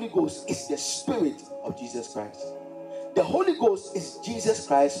that the Holy Ghost is the Spirit of Jesus Christ. The Holy Ghost is Jesus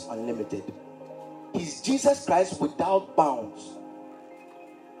Christ unlimited. He's Jesus Christ without bounds.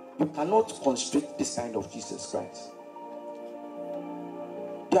 You cannot constrict this kind of Jesus Christ.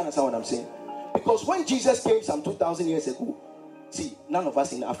 Do you understand what I'm saying? Because when Jesus came some 2,000 years ago, see, none of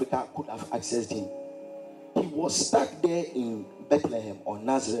us in Africa could have accessed him. He was stuck there in Bethlehem or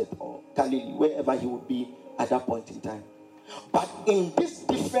Nazareth or Galilee, wherever he would be at that point in time. But in this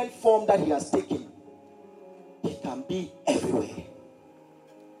different form that he has taken, he can be everywhere,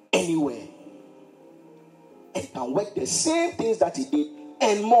 anywhere, and can work the same things that he did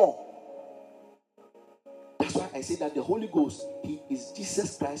and more. That's why I say that the Holy Ghost, he is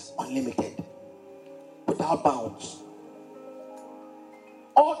Jesus Christ unlimited, without bounds.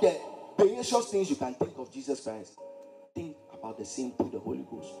 All the various things you can think of Jesus Christ, think about the same through the Holy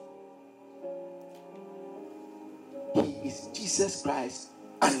Ghost. He is Jesus Christ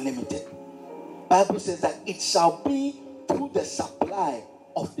unlimited. Bible says that it shall be through the supply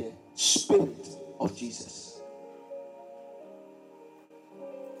of the Spirit of Jesus.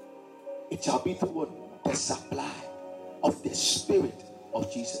 It shall be through what? The supply of the Spirit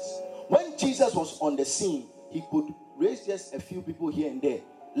of Jesus. When Jesus was on the scene, he could raise just a few people here and there.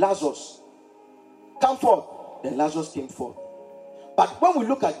 Lazarus, come forth. Then Lazarus came forth. But when we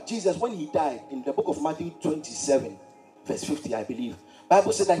look at Jesus, when he died, in the book of Matthew 27, verse 50, I believe,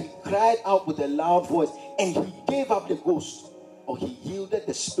 Bible said that he cried out with a loud voice and he gave up the ghost, or he yielded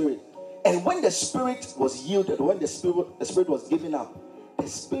the spirit. And when the spirit was yielded, when the spirit was given up, the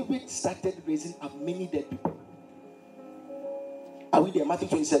spirit started raising up many dead people. Are we there? Matthew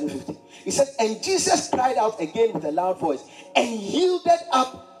 27:50. It says, and Jesus cried out again with a loud voice and yielded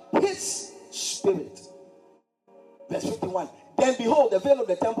up his spirit. Verse 51. Then behold, the veil of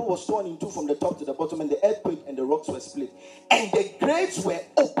the temple was torn in two from the top to the bottom, and the earth quaked and the rocks were split. And the graves were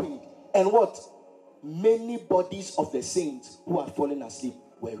opened. And what? Many bodies of the saints who had fallen asleep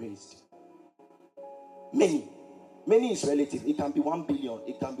were raised. Many. Many is relative. It can be 1 billion.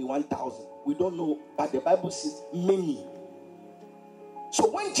 It can be 1,000. We don't know. But the Bible says many. So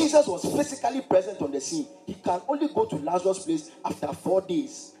when Jesus was physically present on the scene, he can only go to Lazarus' place after 4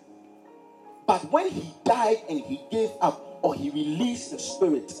 days. But when he died and he gave up, or he released the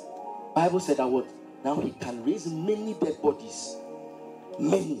spirit, Bible said that what? Now he can raise many dead bodies.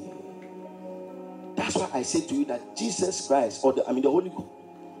 Many. That's why I say to you that Jesus Christ, or the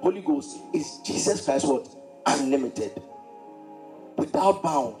Holy Ghost is Jesus Christ what? Unlimited. Without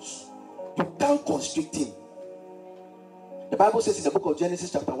bounds. You can't constrict him. The Bible says in the book of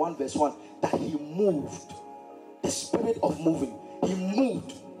Genesis chapter 1 verse 1 that he moved. The spirit of moving. He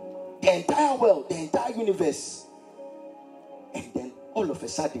moved the entire world, the entire universe. And then all of a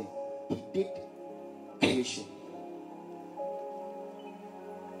sudden, he did creation.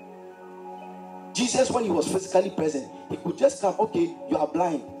 Jesus, when he was physically present, he could just come, okay, you are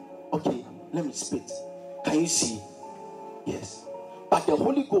blind. Okay, let me spit. Can you see? Yes. But the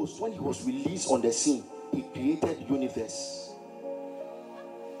Holy Ghost, when he was released on the scene, he created the universe.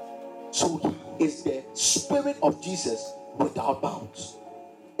 So he is the spirit of Jesus without bounds.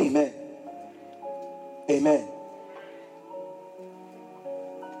 Amen. Amen.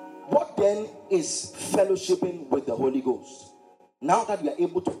 What then is fellowshipping with the Holy Ghost? Now that we are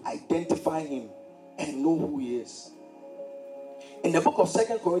able to identify him and know who he is. In the book of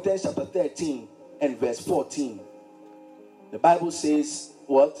 2 Corinthians chapter 13 and verse 14, the Bible says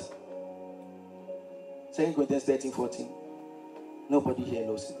what? 2 Corinthians 13, 14. Nobody here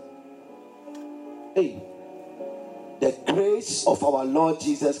knows it. Hey, the grace of our Lord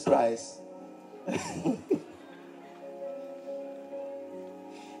Jesus Christ.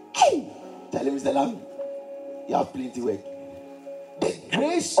 Hey, tell him, Mr. Lam, you have plenty work. The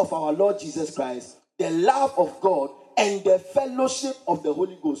grace of our Lord Jesus Christ, the love of God, and the fellowship of the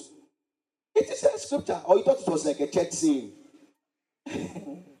Holy Ghost. It is a scripture, or you thought it was like a church saying.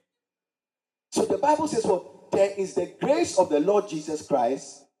 So the Bible says what? There is the grace of the Lord Jesus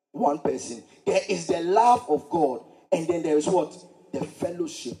Christ, one person. There is the love of God, and then there is what? The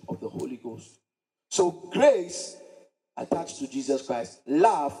fellowship of the Holy Ghost. So grace attached to Jesus Christ,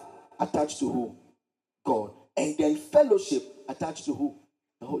 love attached to who? God. And then fellowship attached to who?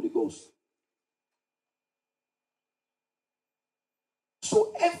 The Holy Ghost.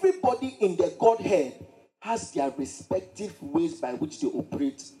 So everybody in the Godhead has their respective ways by which they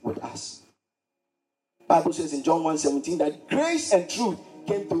operate with us. Bible says in John 1:17 that grace and truth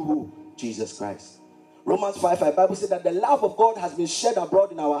came through who? Jesus Christ. Romans 5:5, Bible says that the love of God has been shed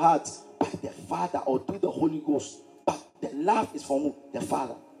abroad in our hearts by the Father or through the Holy Ghost. But the love is from who? The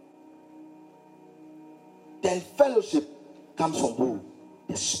Father. Then fellowship comes from who?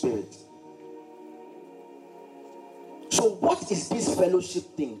 The Spirit. So what is this fellowship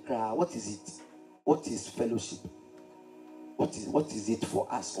thing, Kra? What is it? What is fellowship? What is it for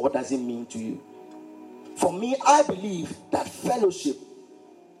us? What does it mean to you? For me, I believe that fellowship,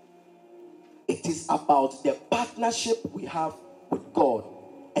 it is about the partnership we have with God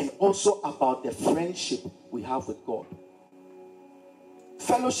and also about the friendship we have with God.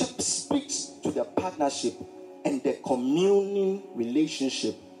 Fellowship speaks to the partnership and the communing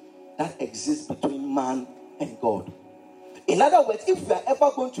relationship that exists between man and God. In other words, if we are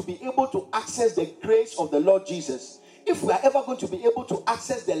ever going to be able to access the grace of the Lord Jesus, if we are ever going to be able to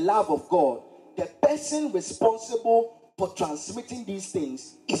access the love of God, the person responsible for transmitting these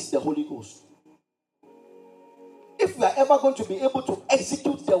things is the Holy Ghost. If we are ever going to be able to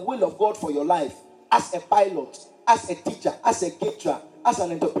execute the will of God for your life as a pilot, as a teacher, as a caterer, as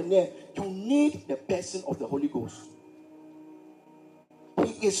an entrepreneur, you need the person of the Holy Ghost.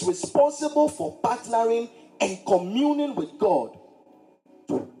 He is responsible for partnering and communing with God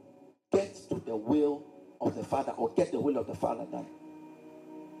to get to the will of the Father or get the will of the Father done.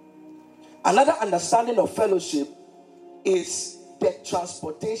 Another understanding of fellowship is the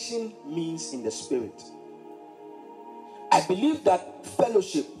transportation means in the Spirit. I believe that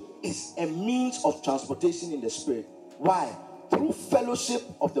fellowship is a means of transportation in the Spirit. Why? Through fellowship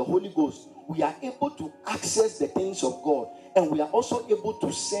of the Holy Ghost, we are able to access the things of God, and we are also able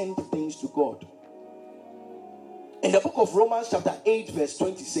to send things to God. In the book of Romans chapter 8 verse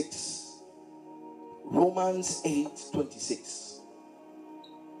 26. Romans 8:26.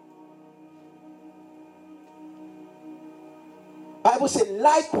 Bible says,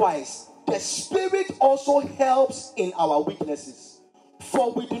 likewise, the Spirit also helps in our weaknesses.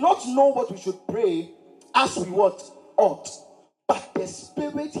 For we do not know what we should pray as we ought. But the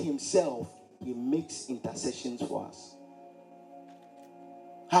Spirit himself, he makes intercessions for us.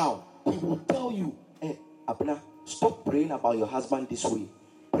 How? He will tell you, hey, Abner, stop praying about your husband this way.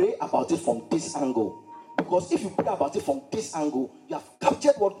 Pray about it from this angle. Because if you pray about it from this angle, you have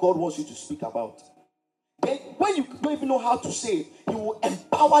captured what God wants you to speak about. Then when you don't even know how to say it, he will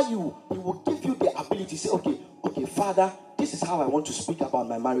empower you. He will give you the ability to say, okay, Father, this is how I want to speak about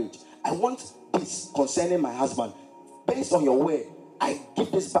my marriage. I want this concerning my husband. Based on your word, I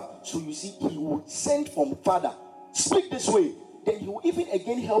give this back. So you see, he will send from Father, speak this way. Then he will even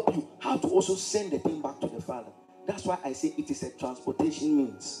again help you how to also send the thing back to the Father. That's why I say it is a transportation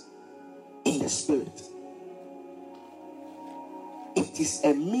means in the spirit. It is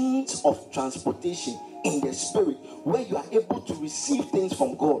a means of transportation in the spirit where you are able to receive things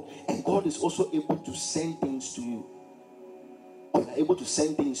from God, and God is also able to send things to you. You are able to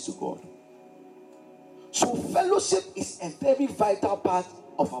send things to God. So fellowship is a very vital part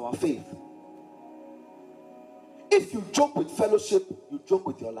of our faith. If you joke with fellowship, you joke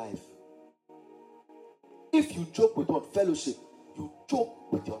with your life. If you joke with what? Fellowship, you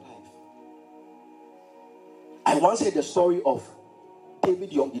joke with your life. I once heard the story of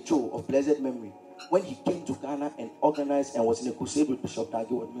David Yonggi of blessed memory, when he came to Ghana and organized and was in a crusade with Bishop Dag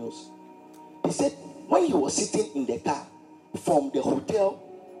Heward-Mills. He said when he was sitting in the car from the hotel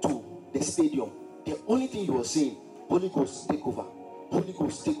to the stadium, the only thing he was saying, Holy Ghost take over, Holy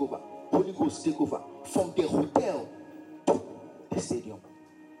Ghost take over, Holy Ghost take over, from the hotel to the stadium.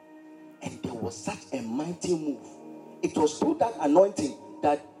 And there was such a mighty move. It was through that anointing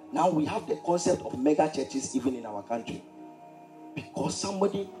that now we have the concept of mega churches even in our country. Because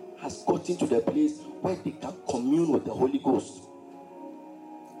somebody has gotten to the place where they can commune with the Holy Ghost.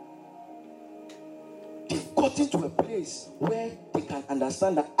 They've gotten to a place where they can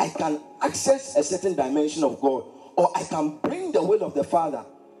understand that I can access a certain dimension of God, or I can bring the will of the Father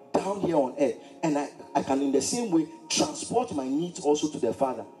down here on earth, and I can in the same way transport my needs also to the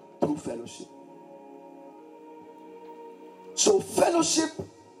Father through fellowship. So fellowship,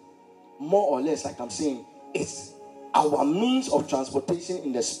 more or less, like I'm saying, is our means of transportation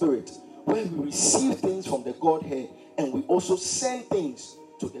in the spirit, where we receive things from the Godhead and we also send things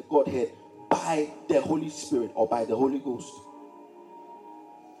to the Godhead by the Holy Spirit or by the Holy Ghost.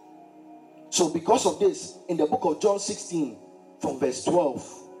 So because of this, in the book of John 16 from verse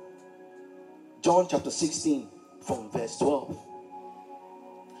 12, John chapter 16 from verse 12,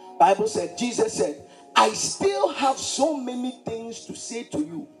 Bible said, Jesus said, I still have so many things to say to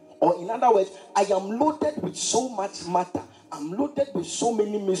you. Or in other words, I am loaded with so much matter. I'm loaded with so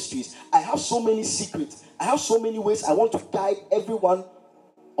many mysteries. I have so many secrets. I have so many ways I want to guide every one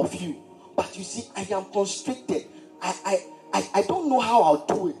of you. But you see, I am constricted. I don't know how I'll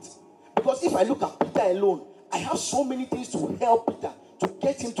do it. Because if I look at Peter alone, I have so many things to help Peter to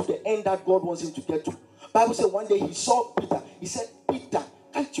get him to the end that God wants him to get to. Bible said one day he saw Peter. He said, Peter,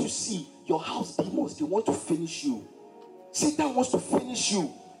 can't you see your house demons? They want to finish you. Satan wants to finish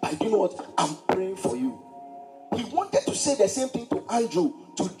you. But you know what? I'm praying for you. He wanted to say the same thing to Andrew,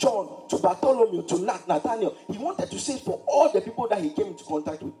 to John, to Bartholomew, to Nathaniel. He wanted to say it for all the people that he came into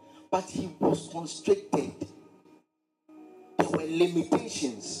contact with. But he was constricted. There were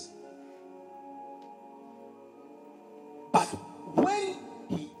limitations. But when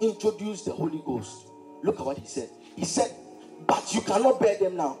he introduced the Holy Ghost, look at what he said. He said, but you cannot bear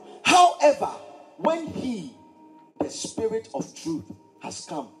them now. However, when he, the Spirit of truth, has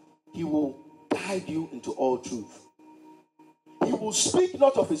come, he will guide you into all truth. He will speak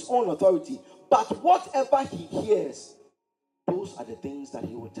not of his own authority, but whatever he hears, those are the things that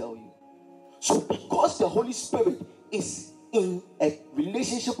he will tell you. So because the Holy Spirit is in a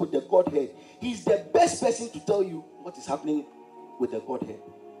relationship with the Godhead, he's the best person to tell you what is happening with the Godhead.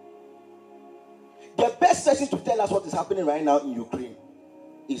 The best person to tell us what is happening right now in Ukraine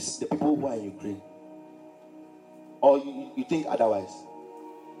is the people who are in Ukraine. Or you think otherwise?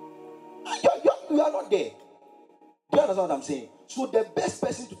 You are not there. Do you understand what I'm saying? So the best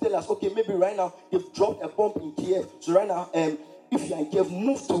person to tell us, okay, maybe right now they've dropped a bomb in Kiev. So right now, if you are in Kiev,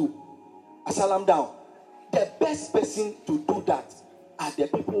 move to Asalam down. The best person to do that are the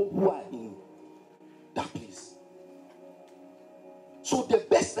people who are in that place. So the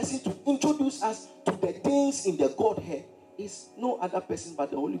best person to introduce us to the things in the Godhead is no other person but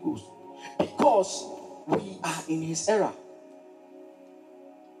the Holy Ghost. Because we are in his era.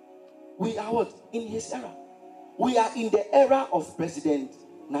 We are what? In his era. We are in the era of President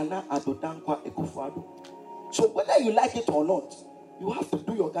Nana Addo Dankwa Akufo-Addo. So whether you like it or not, you have to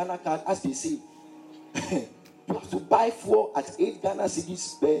do your Ghana card as they say. You have to buy fuel at 8 Ghana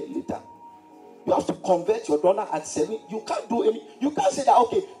cedis per liter. You have to convert your dollar at 7. You can't do any. You can't say that,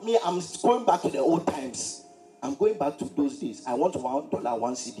 okay, me, I'm going back to the old times. I'm going back to those days. I want $1,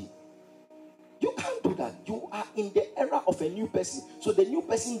 1 CD. You can't do that. You are in the era of a new person. So the new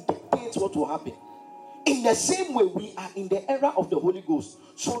person dictates what will happen. In the same way, we are in the era of the Holy Ghost.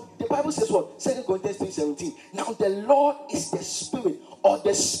 So the Bible says what? 2 Corinthians 3:17. Now the Lord is the Spirit, or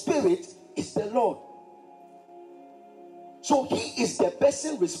the Spirit is the Lord. So he is the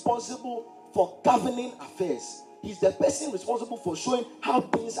person responsible for governing affairs. He's the person responsible for showing how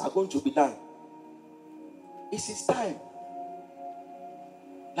things are going to be done. It's his time.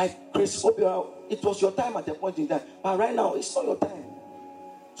 Like Chris Opera, it was your time at a point in time. But right now, it's not your time.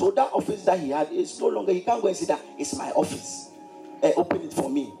 So that office that he had is no longer, he can't go and say that it's my office. Open it for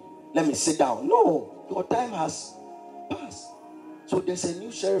me. Let me sit down. No, your time has passed. So there's a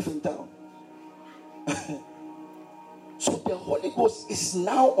new sheriff in town. So the Holy Ghost is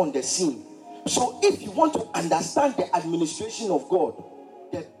now on the scene. So if you want to understand the administration of God,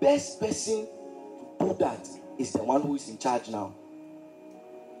 the best person to do that is the one who is in charge now.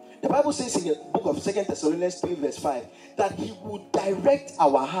 The Bible says in the book of 2 Thessalonians 3 verse 5 that he would direct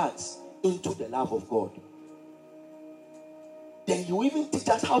our hearts into the love of God. Then you even teach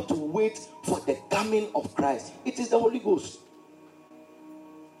us how to wait for the coming of Christ. It is the Holy Ghost.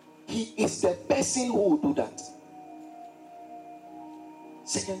 He is the person who will do that.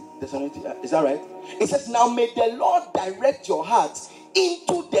 2 Thessalonians, is that right? It says, now may the Lord direct your hearts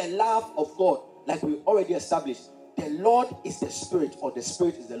into the love of God. Like we already established, the Lord is the Spirit, or the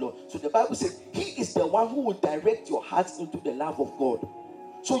Spirit is the Lord. So the Bible says he is the one who will direct your hearts into the love of God.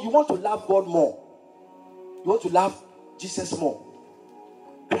 So you want to love God more. You want to love Jesus more.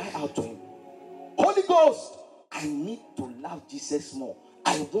 Cry out to him. Holy Ghost, I need to love Jesus more.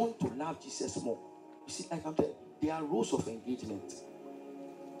 I want to love Jesus more. You see, like I'm telling you, there are rules of engagement.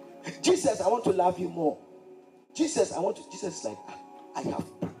 Jesus, I want to love you more. Jesus is like, I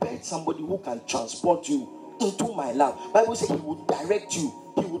have prepared somebody who can transport you into my love. Bible says he will direct you.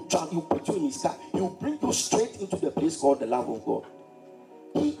 He will put you in his car. He will bring you straight into the place called the love of God.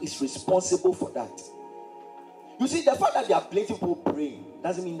 He is responsible for that. You see, the fact that there are plenty of people praying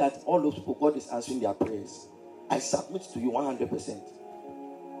doesn't mean that all those people, God is answering their prayers. I submit to you 100%.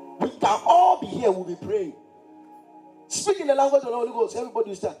 We can all be here, we'll be praying. Speaking the language of the Holy Ghost, everybody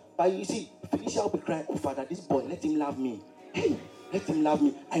will start. But you see, Felicia will be crying, oh Father, this boy, let him love me. Hey, let him love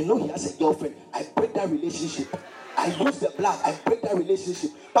me. I know he has a girlfriend. I break that relationship. I use the blood. I break that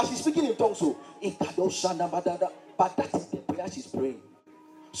relationship. But she's speaking in tongues, so but that is the prayer she's praying.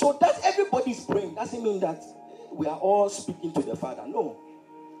 So that everybody is praying doesn't mean that we are all speaking to the Father. No.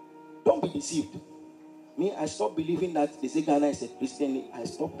 Don't be deceived. Me, I stopped believing that they say Ghana is a Christian. I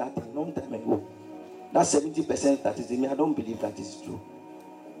stopped that a long time ago. That 70% that is in me, I don't believe that is true.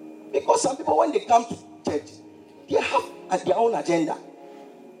 Because some people, when they come to church, they have their own agenda.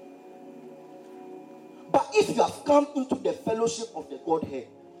 But if you have come into the fellowship of the Godhead,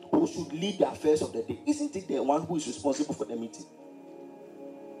 who should lead the affairs of the day, isn't it the one who is responsible for the meeting?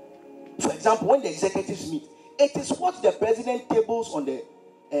 For example, when the executives meet, it is what the president tables on the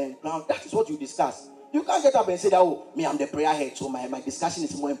ground. That is what you discuss. You can't get up and say that, oh, me, I'm the prayer head, so my discussion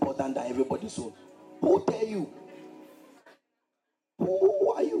is more important than everybody's own. Who tell you?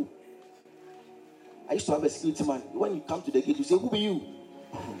 Who are you? I used to have a security man. When you come to the gate, you say, who be you?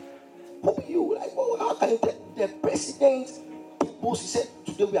 Who be you? Like, oh, how can you tell? The president, the boss, he said,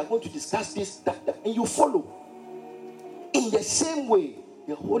 today we are going to discuss this, that, and you follow. In the same way,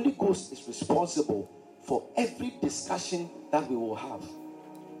 the Holy Ghost is responsible for every discussion that we will have.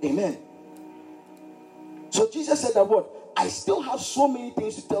 Amen. So Jesus said that what? I still have so many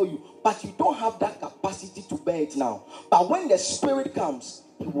things to tell you, but you don't have that capacity to bear it now. But when the Spirit comes,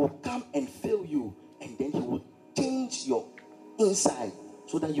 he will come and fill you, and then he will change your inside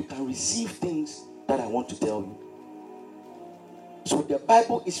so that you can receive things that I want to tell you. So the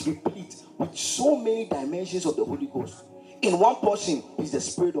Bible is replete with so many dimensions of the Holy Ghost. In one portion, he's the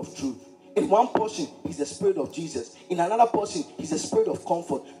Spirit of truth. In one portion, he's the Spirit of Jesus. In another portion, he's the Spirit of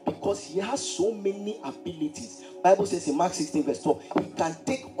comfort, because he has so many abilities. Bible says in Mark 16 verse 12, he can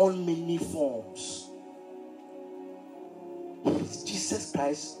take on many forms. He is Jesus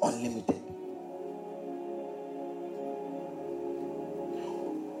Christ unlimited.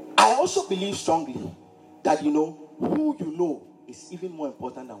 I also believe strongly that, who you know is even more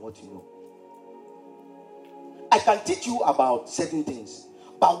important than what you know. I can teach you about certain things,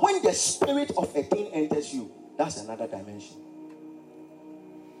 but when the spirit of a thing enters you, that's another dimension.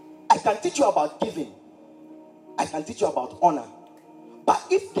 I can teach you about giving. I can teach you about honor. But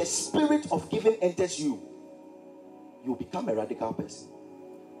if the spirit of giving enters you, you become a radical person.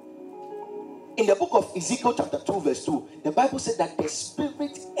 In the book of Ezekiel chapter 2 verse 2, the Bible said that the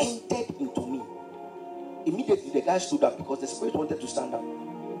spirit entered into me. Immediately the guy stood up because the spirit wanted to stand up.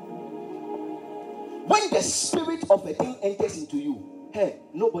 When the spirit of a thing enters into you, hey,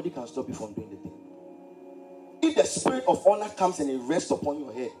 nobody can stop you from doing the thing. If the spirit of honor comes and it rests upon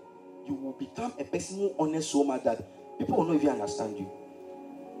your head, you will become a person who honors so much that people will not even understand you.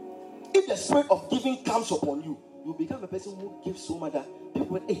 If the spirit of giving comes upon you, you become a person who gives so much that people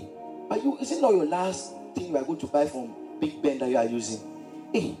will, hey, but you, is it not your last thing you are going to buy from Big Ben that you are using?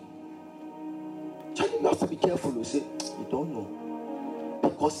 Hey, Charlie, you have to be careful. You say, you don't know.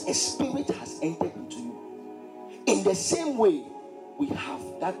 Because a spirit has entered into you. In the same way, we have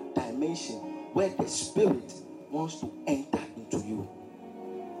that dimension where the spirit wants to enter into you.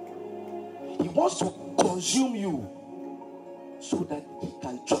 He wants to consume you so that he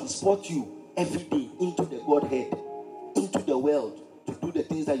can transport you every day into the Godhead, into the world to do the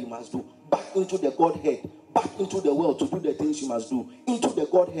things that you must do, back into the Godhead, back into the world to do the things you must do, into the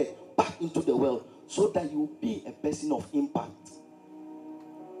Godhead, back into the world, so that you will be a person of impact.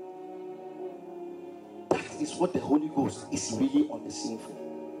 That is what the Holy Ghost is really on the scene for.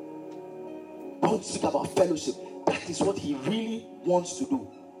 Don't speak about fellowship. That is what he really wants to do.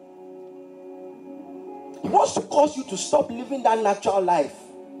 He wants to cause you to stop living that natural life.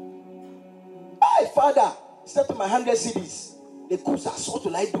 Hey, Father, step to my 100 cities. The Kusas, what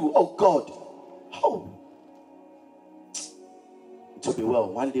will I do? Oh, God. Oh. It will be well.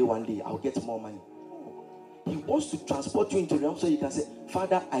 One day, I'll get more money. He wants to transport you into the realm so you can say,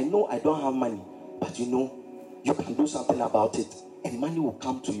 Father, I know I don't have money, but you know, you can do something about it, and money will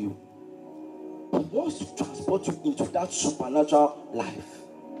come to you. He wants to transport you into that supernatural life.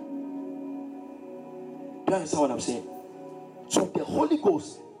 Do you understand what I'm saying? So the Holy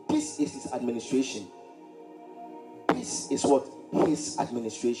Ghost, this is his administration. This is what? His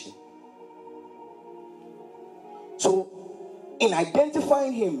administration. So, in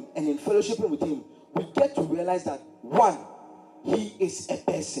identifying him and in fellowshipping with him, we get to realize that, one, he is a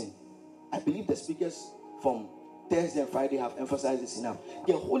person. I believe the speakers from Thursday and Friday have emphasized this enough.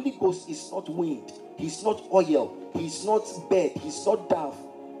 The Holy Ghost is not wind. He's not oil. He's not bed. He's not dove.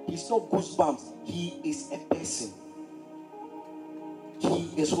 He's not goosebumps. He is a person.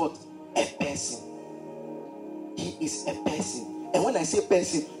 He is what? A person. He is a person. And when I say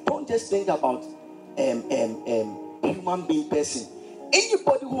person, don't just think about human being person.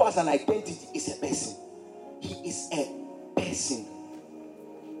 Anybody who has an identity is a person. He is a person.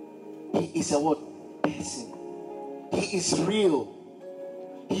 He is a what? Person. He is real.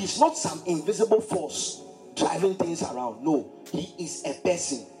 He is not some invisible force driving things around. No, he is a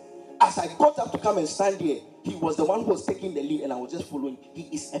person. As I got up to come and stand here, he was the one who was taking the lead and I was just following. He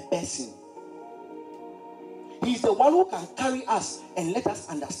is a person. He is the one who can carry us and let us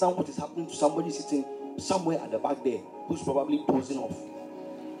understand what is happening to somebody sitting somewhere at the back there who's probably dozing off.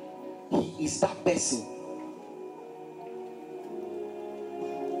 He is that person.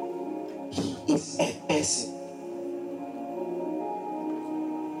 He is a person.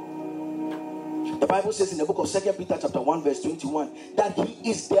 The Bible says in the book of 2 Peter chapter 1 verse 21 that he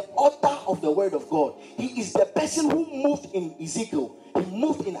is the author of the word of God. He is the person who moved in Ezekiel. He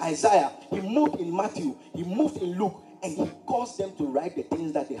moved in Isaiah. He moved in Matthew. He moved in Luke. And he caused them to write the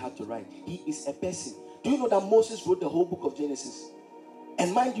things that they had to write. He is a person. Do you know that Moses wrote the whole book of Genesis?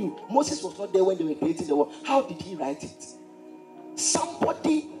 And mind you, Moses was not there when they were creating the world. How did he write it?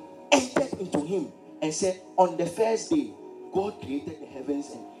 Somebody entered into him and said, on the first day, God created the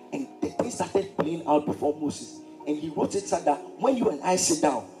heavens and the things started playing out before Moses. And he wrote it so that when you and I sit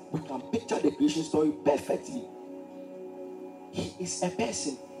down, we can picture the creation story perfectly. He is a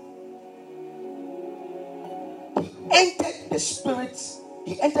person. He entered the spirits,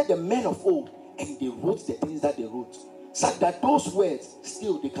 he entered the men of old, and they wrote the things that they wrote. So that those words,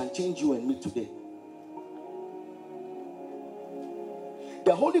 still, they can change you and me today.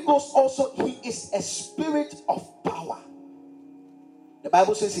 The Holy Ghost also, he is a spirit of power. The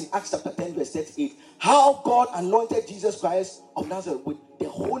Bible says in Acts chapter 10 verse 38, how God anointed Jesus Christ of Nazareth with the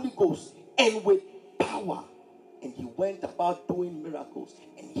Holy Ghost and with power. And he went about doing miracles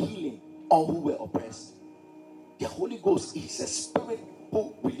and healing all who were oppressed. The Holy Ghost is a spirit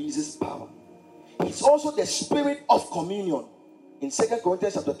who releases power. He's also the spirit of communion. In 2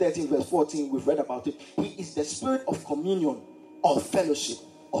 Corinthians chapter 13 verse 14, we've read about it. He is the spirit of communion or fellowship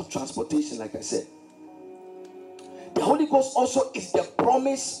or transportation, like I said. The Holy Ghost also is the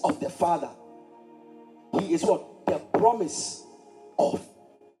promise of the Father. He is what? The promise of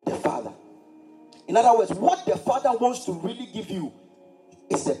the Father. In other words, what the Father wants to really give you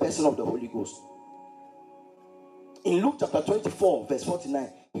is the person of the Holy Ghost. In Luke chapter 24 verse 49,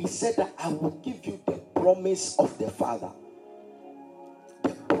 he said that I will give you the promise of the Father.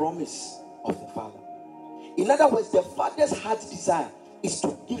 The promise of the Father. In other words, the Father's heart's desire is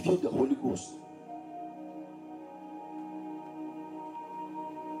to give you the Holy Ghost.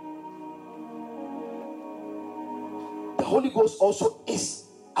 Holy Ghost also is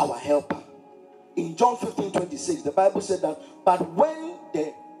our helper. In John 15:26, the Bible said that, but when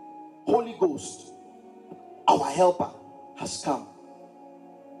the Holy Ghost, our helper, has come,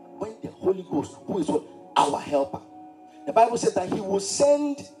 when the Holy Ghost, who is what? Our helper, the Bible said that he will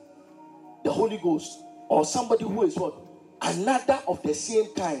send the Holy Ghost, or somebody who is what? Another of the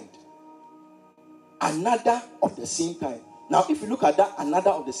same kind. Another of the same kind. Now, if you look at that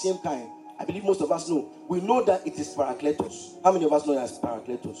another of the same kind, I believe most of us know. We know that it is Parakletos. How many of us know that it's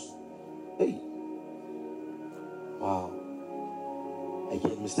Parakletos? Hey. Wow.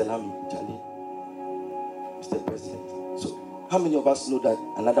 Again, Mr. Lamy, Charlie, Mr. President. So, how many of us know that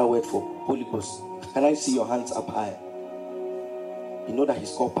another word for Holy Ghost? Can I see your hands up high? You know that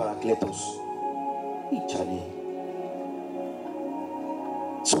he's called Parakletos. Hey, Charlie.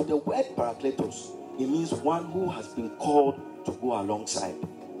 So the word Parakletos, it means one who has been called to go alongside.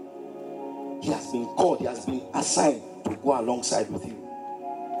 He has been called, he has been assigned to go alongside with you.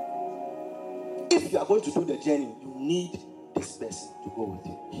 If you are going to do the journey, you need this person to go with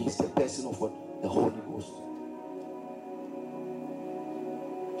you. He is the person of what? The Holy Ghost.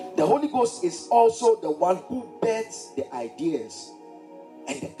 The Holy Ghost is also the one who beds the ideas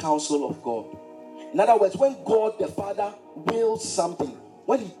and the counsel of God. In other words, when God the Father wills something,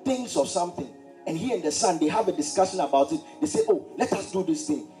 when he thinks of something, and he and the Son, they have a discussion about it, they say, oh, let us do this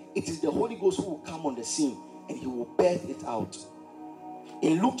thing. It is the Holy Ghost who will come on the scene and he will birth it out.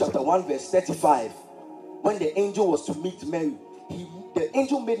 In Luke chapter 1 verse 35, when the angel was to meet Mary, the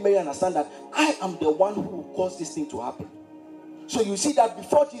angel made Mary understand that I am the one who will cause this thing to happen. So you see that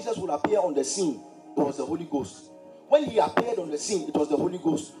before Jesus would appear on the scene, it was the Holy Ghost. When he appeared on the scene, it was the Holy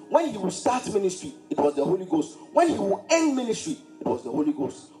Ghost. When he would start ministry, it was the Holy Ghost. When he would end ministry, it was the Holy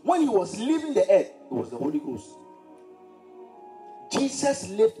Ghost. When he was leaving the earth, it was the Holy Ghost. Jesus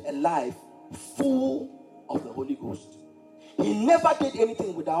lived a life full of the Holy Ghost. He never did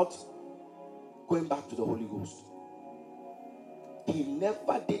anything without going back to the Holy Ghost. He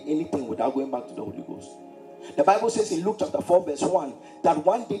never did anything without going back to the Holy Ghost. The Bible says in Luke chapter 4 verse 1 that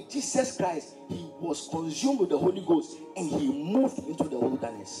one day Jesus Christ, he was consumed with the Holy Ghost and he moved into the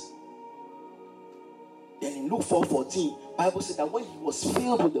wilderness. Then in Luke 4:14, the Bible said that when he was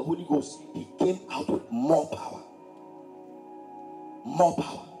filled with the Holy Ghost, he came out with more power. More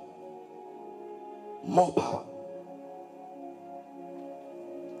power. More power.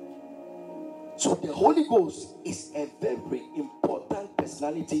 So the Holy Ghost is a very important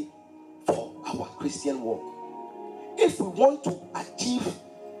personality for our Christian walk. If we want to achieve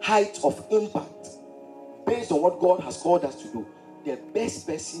height of impact based on what God has called us to do, the best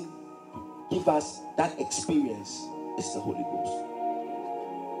person to give us that experience is the Holy Ghost.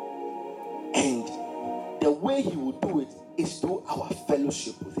 And the way he will do it is through our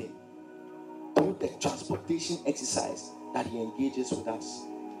fellowship with him, through the transportation exercise that he engages with us,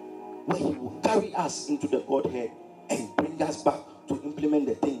 where he will carry us into the Godhead and bring us back to implement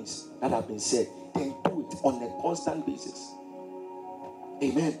the things that have been said, then do it on a constant basis.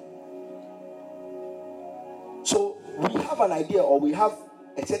 Amen. So we have an idea, or we have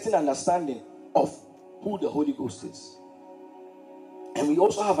a certain understanding of who the Holy Ghost is. And we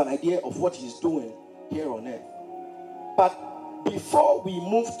also have an idea of what he's doing here on earth. But before we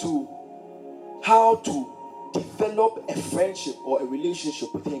move to how to develop a friendship or a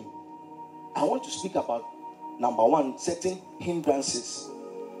relationship with him, I want to speak about, number one, certain hindrances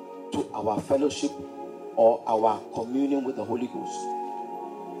to our fellowship or our communion with the Holy Ghost.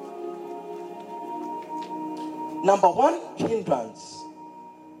 Number one hindrance,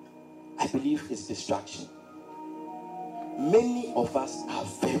 I believe, is distraction. Many of us are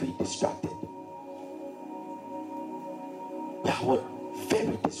very distracted. We are what?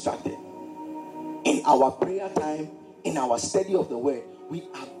 Very distracted. In our prayer time, in our study of the word, we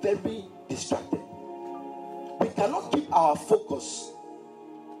are very distracted. We cannot keep our focus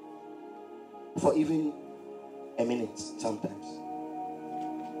for even a minute sometimes.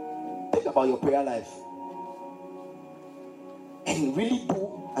 Think about your prayer life and really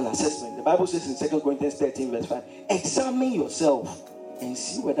do an assessment. The Bible says in 2 Corinthians 13 verse 5, examine yourself and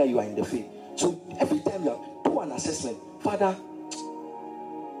see whether you are in the faith. So every time you do an assessment, Father,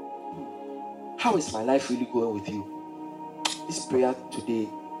 how is my life really going with you? This prayer today,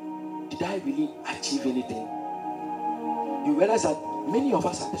 did I really achieve anything? You realize that many of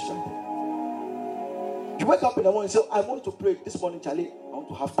us are distracted. You wake up in the morning and say, I want to pray this morning, Charlie. I want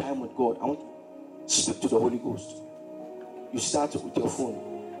to have time with God. I want to speak to the Holy Ghost. You start with your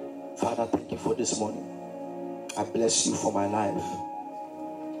phone. Father, thank you for this morning. I bless you for my life.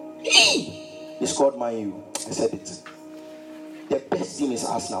 It's called Man U. I said it. The best team is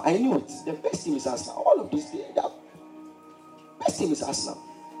us now. I knew it. The best team is us now. All of this, Next team is Arsenal.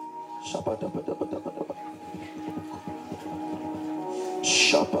 Shabadabadabadabadaba.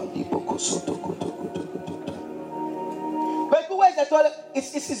 Shabadibokosotokotokotokotokoto. But where's the toilet?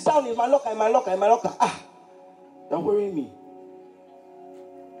 It's down in my locker. You're worrying me.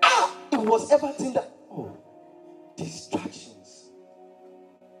 It was everything that. Distractions.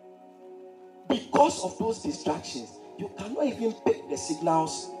 Because of those distractions, you cannot even pick the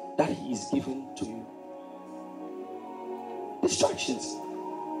signals that he is giving to you. Distractions.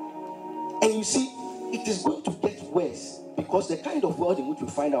 And you see, it is going to get worse because the kind of world in which we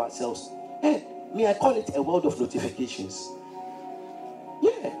find ourselves, I call it a world of notifications.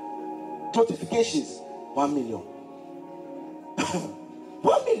 Yeah. Notifications. 1 million.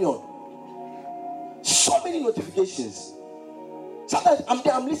 1 million. So many notifications. Sometimes I'm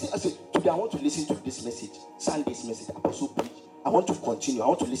there, I'm listening. I say, today I want to listen to this message, Sunday's message, Apostle preach. I want to continue. I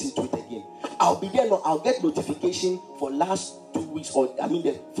want to listen to it again. I'll be there now. I'll get notification for last 2 weeks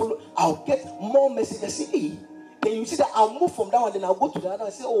I'll get more messages. Say, hey. Then you see that I'll move from that one, then I'll go to the other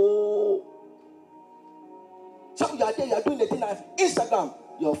and say, oh. So you are there, you are doing the thing on Instagram.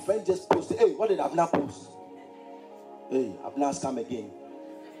 Your friend just posted, hey, what did Abner post? Hey, Abner's come again.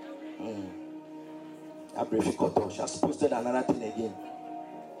 Abrefikoto, she has posted another thing again.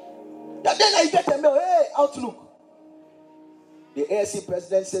 And then I get a mail, hey, Outlook. The ASC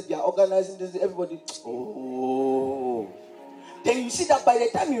president said they are organizing this, everybody. Oh. Then you see that by the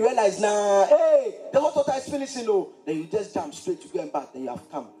time you realize, hey, the hot water is finishing, then you just jump straight to go and back, then you have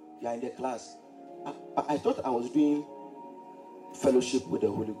come. You are in the class. I thought I was doing fellowship with the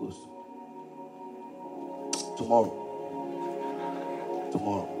Holy Ghost. Tomorrow.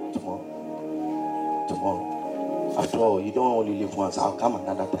 After all, you don't only live once. I'll come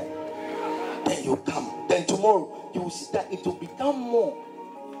another time. Then you come. Then tomorrow, you will see that it will become more.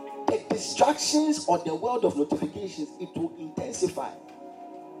 The distractions or the world of notifications, it will intensify.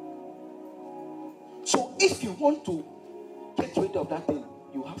 So if you want to get rid of that thing,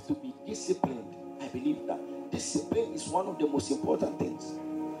 you have to be disciplined. I believe that discipline is one of the most important things.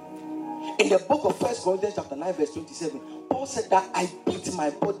 In the book of 1 Corinthians chapter 9 verse 27, Paul said that I beat my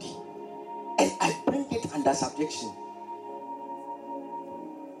body and I bring it under subjection.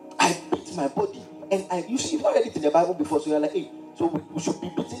 I beat my body and you've not read it in the Bible before, so you're like, hey, so we should be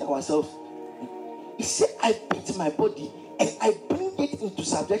beating ourselves. He said, I beat my body and I bring it into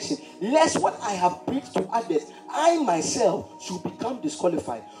subjection, lest what I have preached to others, I myself should become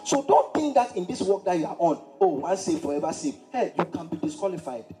disqualified. So don't think that in this work that you are on, once saved, forever saved, hey, you can be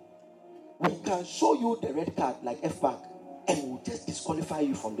disqualified. We can show you the red card like F-back and we'll just disqualify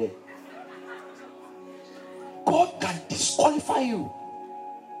you from there. God can disqualify you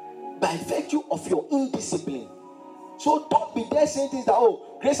by virtue of your indiscipline. So don't be there saying things that,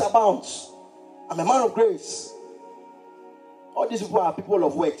 grace abounds. I'm a man of grace. All these people are people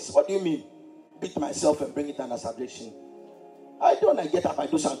of works. What do you mean? Beat myself and bring it under subjection. I get up, I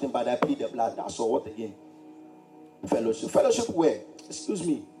do something, but I plead the blood. That's all. What again? Fellowship. Fellowship where? Excuse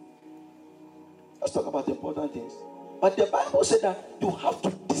me. Let's talk about important things. But the Bible said that you have to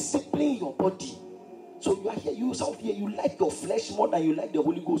discipline your body. So you are here, you like your flesh more than you like the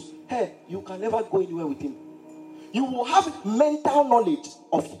Holy Ghost. Hey, you can never go anywhere with him. You will have mental knowledge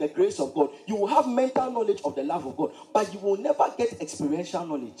of the grace of God. You will have mental knowledge of the love of God. But you will never get experiential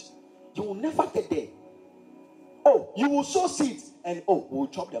knowledge. You will never get there. You will sow seeds and we will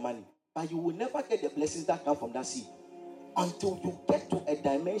chop the money. But you will never get the blessings that come from that seed until you get to a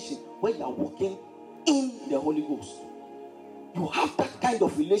dimension where you are walking in the Holy Ghost. You have that kind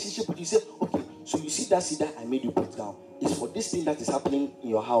of relationship with you. Say, okay, so you see that seed that I made you put down. It's for this thing that is happening in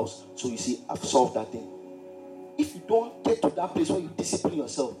your house. So you see, I've solved that thing. If you don't get to that place where you discipline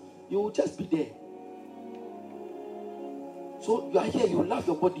yourself, you will just be there. So you are here, you love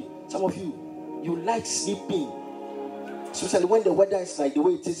your body. Some of you like sleeping. Especially when the weather is like the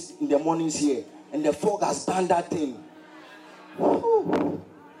way it is in the mornings here. And the fog has done that thing. Woo.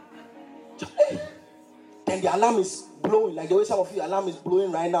 Then the alarm is blowing, like the way some of you alarm is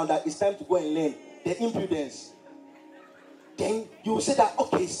blowing right now, that it's time to go and learn. The impudence. Then you say that,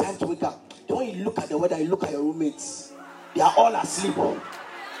 okay, it's time to wake up. Then when you look at the weather, you look at your roommates. They are all asleep.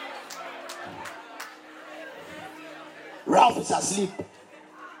 Ralph is asleep.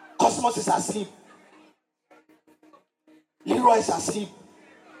 Cosmos is asleep. Leroy is asleep.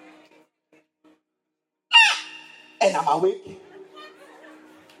 And I'm awake.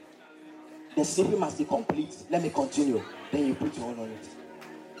 The sleeping must be complete. Let me continue. Then you put your own on it.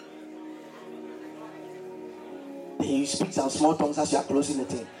 Then you speak some small tongues as you are closing the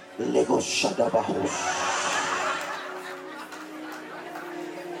thing. Lego Shadabahosh.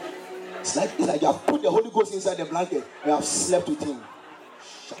 It's like you have put the Holy Ghost inside the blanket. You have slept with him.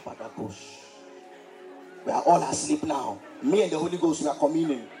 Shabadabush. We are all asleep now. Me and the Holy Ghost, we are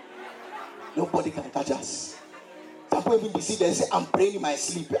communing. Nobody can catch us. Some people even deceive and say, I'm praying in my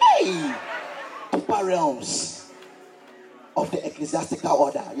sleep. Hey! Deeper realms of the ecclesiastical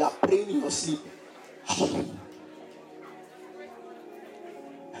order. You are praying in your sleep.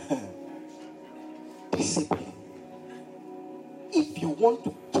 Discipline. If you want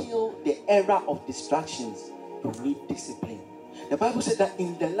to kill the era of distractions, you need discipline. The Bible said that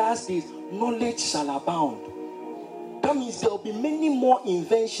in the last days, knowledge shall abound. That means there will be many more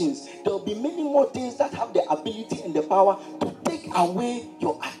inventions. There will be many more things that have the ability and the power to take away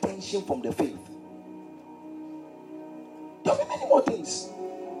your attention from the faith. There will be many more things.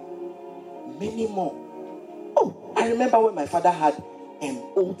 Many more. Oh, I remember when my father had an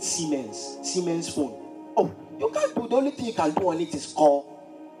old Siemens phone. Oh, you can't do, the only thing you can do on it is call,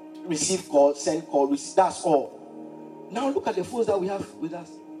 receive call, send call, that's all. Now look at the phones that we have with us.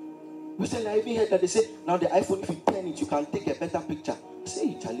 Recently, I even heard that they say, now the iPhone, if you turn it, you can take a better picture. I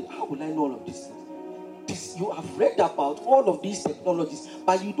say, Charlie, how will I know all of these things? You have read about all of these technologies,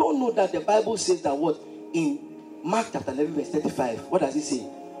 but you don't know that the Bible says that what? In Mark chapter 11, verse 35, what does it say?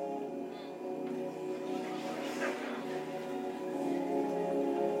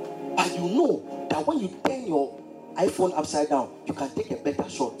 But you know that when you turn your iPhone upside down, you can take a better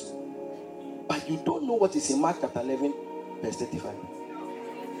shot. But you don't know what is in Mark chapter 11, verse 35.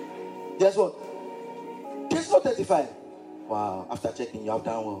 Guess what? Guess what? 35. Wow, after checking, you have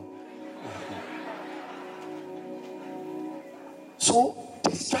done well. So,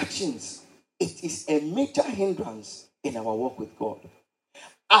 distractions, it is a major hindrance in our walk with God.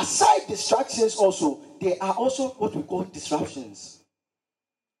 Aside distractions also, there are also what we call disruptions.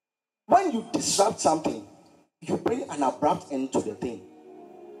 When you disrupt something, you bring an abrupt end to the thing.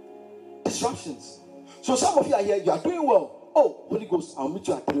 Disruptions. So some of you are here, you are doing well. Oh, Holy Ghost, I'll meet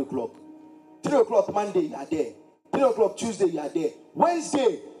you at 3 o'clock. 3 o'clock Monday, you are there. 3 o'clock Tuesday, you are there.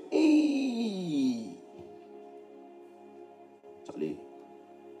 Wednesday, Charlie,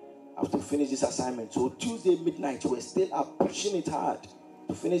 I have to finish this assignment. So Tuesday midnight, you were still up pushing it hard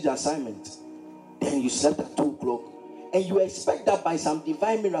to finish the assignment. Then you slept at 2 o'clock. And you expect that by some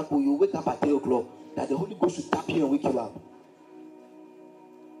divine miracle, you wake up at 3 o'clock, that the Holy Ghost will tap you and wake you up.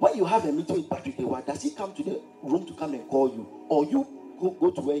 When you have a meeting with Patrick Ewa, does he come to the room to come and call you? Or you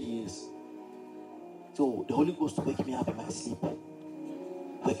go to where he is? So the Holy Ghost will wake me up in my sleep.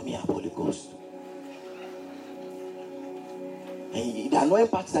 Wake me up, Holy Ghost. And the annoying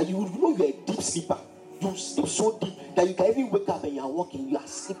part is that you know you're a deep sleeper. You sleep so deep that you can even wake up and you are walking, you are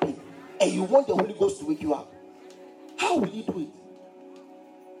sleeping. And you want the Holy Ghost to wake you up. How will you do it?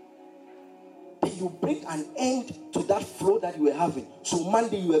 Then you bring an end to that flow that you were having. So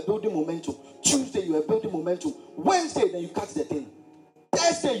Monday you were building momentum. Tuesday you were building momentum. Wednesday then you cut the thing.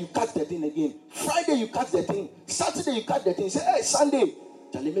 Thursday you cut the thing again. Friday you cut the thing. Saturday you cut the thing. Say, hey, Sunday.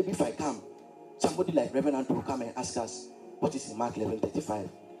 Charlie, maybe if I come, somebody like Reverend Andrew will come and ask us, what is in Mark 11:35?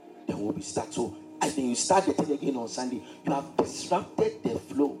 Then we'll be start. So I think you start the thing again on Sunday. You have disrupted the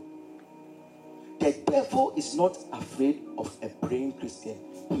flow. The devil is not afraid of a praying Christian.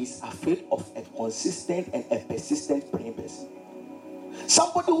 He is afraid of a consistent and a persistent praying person.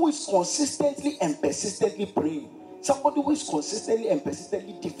 Somebody who is consistently and persistently praying. Somebody who is consistently and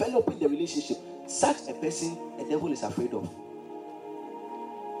persistently developing the relationship. Such a person, the devil is afraid of.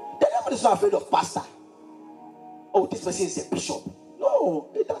 The devil is not afraid of pastor. Oh, this person is a bishop. No,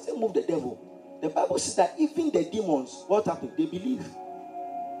 it doesn't move the devil. The Bible says that even the demons, what happened? They believe.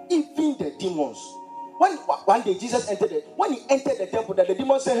 Even the demons. When one day Jesus entered it, when he entered the temple, that the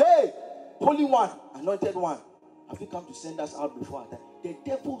demons said, hey, Holy One, anointed one, have you come to send us out before our time? The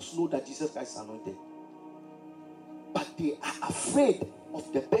devils know that Jesus Christ is anointed. But they are afraid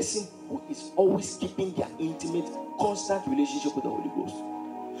of the person who is always keeping their intimate, constant relationship with the Holy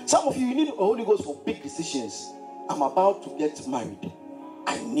Ghost. Some of you need a Holy Ghost for big decisions. I'm about to get married.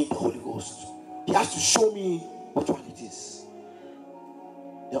 I need the Holy Ghost. He has to show me which one it is.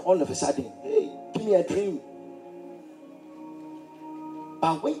 Then all of a sudden, hey, give me a dream.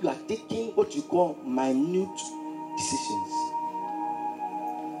 But when you are taking what you call minute decisions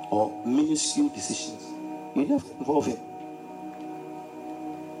or minuscule decisions, you never involve him.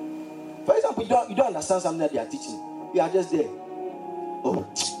 For example, you don't understand something that they are teaching. You are just there. Oh,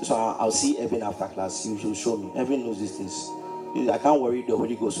 so I'll see Evan after class. You should show me. Evan knows these things. I can't worry the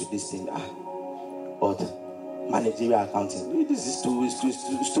Holy Ghost with this thing. But managerial accounting, this is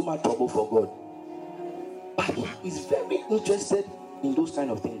too much trouble for God. But he is very interested in those kind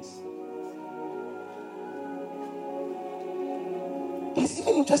of things. He's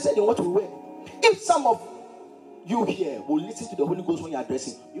even interested in what we wear. If some of you here will listen to the Holy Ghost when you're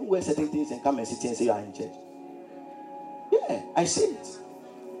dressing, you wear certain things and come and sit here and say you are in church. Yeah, I see it.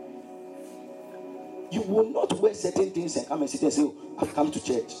 You will not wear certain things and come and sit here and say, oh, I've come to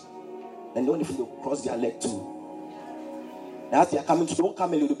church. And the only thing they'll cross their leg too. And as they are coming to, don't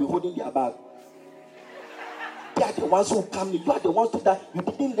come and they'll be holding their bag. They are the ones who come. You are the ones that you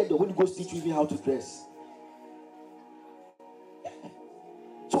didn't let the Holy Ghost teach you even how to dress. Yeah.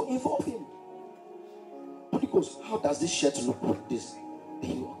 So involve him. Holy Ghost, how does this shirt look with this?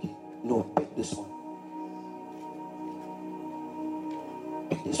 Okay, no, pick this one.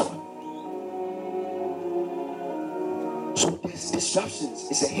 Pick this one. So there's disruptions.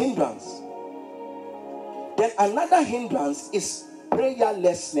 It's a hindrance. Then another hindrance is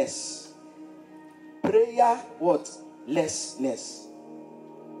prayerlessness. Prayer what? Lessness.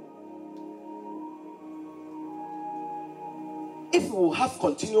 If we will have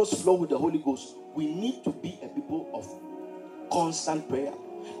continuous flow with the Holy Ghost, we need to be a people of constant prayer.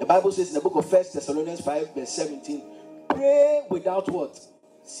 The Bible says in the book of 1 Thessalonians 5 verse 17, pray without what?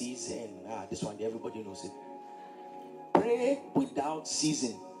 Ceasing. This one, everybody knows it. Pray without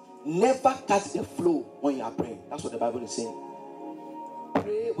ceasing. Never cut the flow when you are praying. That's what the Bible is saying.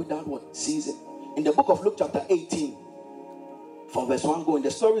 Pray without what? Ceasing. In the book of Luke chapter 18, from verse 1 going,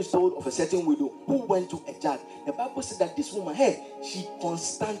 the story is told of a certain widow who went to a judge. The Bible said that this woman, she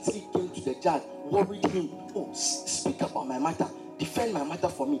constantly came to the judge, worried him. Oh, speak about my matter. Defend my matter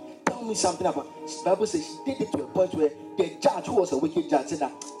for me. Tell me something about. The Bible says she did it to a point where the judge, who was a wicked judge, said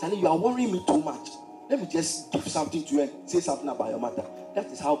that, Charlie, you are worrying me too much. Let me just give something to you and say something about your matter. That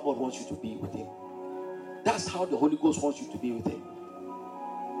is how God wants you to be with him. That's how the Holy Ghost wants you to be with him.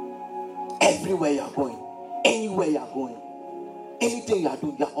 Everywhere you are going, anywhere you are going, anything you are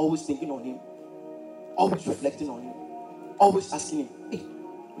doing, you are always thinking on him, always reflecting on him, always asking him, hey,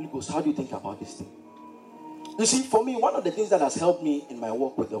 Holy Ghost, how do you think about this thing? You see, for me, one of the things that has helped me in my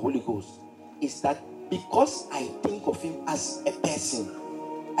work with the Holy Ghost is that because I think of him as a person,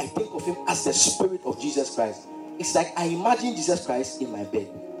 I think of him as the Spirit of Jesus Christ. It's like I imagine Jesus Christ in my bed,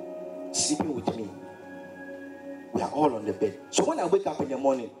 sleeping with me. We are all on the bed. So when I wake up in the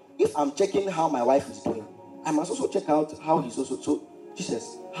morning, if I'm checking how my wife is doing, I must also check out how he's also. So,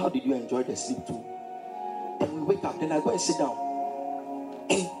 Jesus, how did you enjoy the sleep too? Then we wake up, then I go and sit down.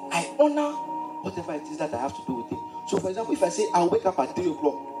 And I honor whatever it is that I have to do with him. So, for example, if I say I'll wake up at 3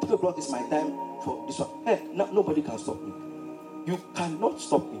 o'clock, 3 o'clock is my time for this one. Nobody can stop me. You cannot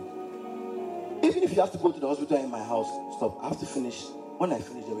stop me. Even if you have to go to the hospital in my house, stop. I have to finish. When I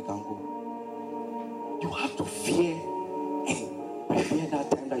finish, then we can go. You have to fear and fear that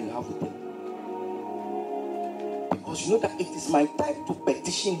time that you have with him. Because you know that it is my time to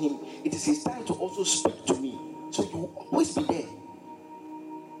petition him. It is his time to also speak to me. So you will always be there.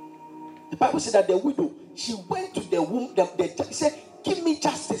 The Bible said that the widow, she went to the womb, she said, give me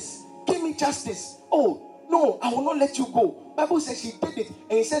justice. Give me justice. Oh, no, I will not let you go. Bible says she did it.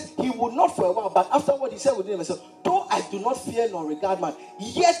 And he says he would not for a while. But afterward he said within himself, though I do not fear nor regard man,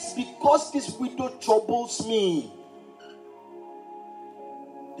 yet because this widow troubles me.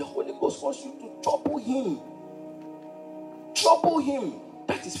 The Holy Ghost wants you to trouble him. Trouble him.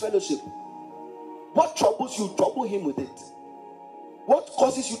 That is fellowship. What troubles you, trouble him with it. What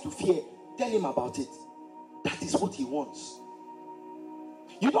causes you to fear, tell him about it. That is what he wants.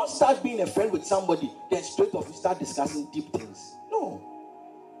 You don't start being a friend with somebody, then straight off you start discussing deep things. No.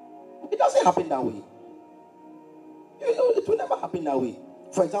 It doesn't happen that way. It will never happen that way.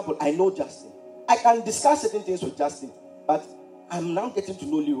 For example, I know Justin. I can discuss certain things with Justin, but I'm now getting to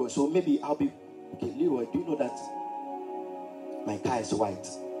know Leroy, so maybe I'll be, okay, Leroy, do you know that my car is white?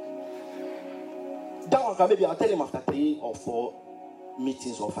 That one, maybe I'll tell him after 3 or 4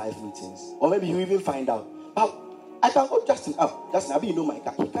 meetings or 5 meetings. Or maybe you even find out. But I can go Justin, Justin, I mean, you know my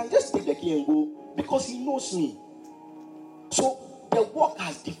car. He can just take the key and go because he knows me. So the work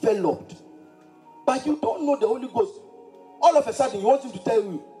has developed. But you don't know the Holy Ghost. All of a sudden, you want him to tell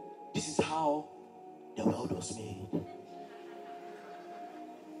you, this is how the world was made.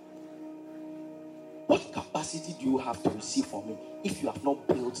 What capacity do you have to receive from him if you have not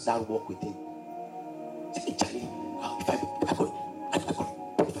built that work with him? Say, Charlie, if I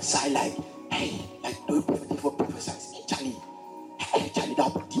could prophesy like doing prophetic for prophesies. Charlie,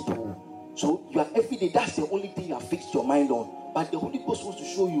 that would be deep. So you are every day, that's the only thing you have fixed your mind on. But the Holy Ghost wants to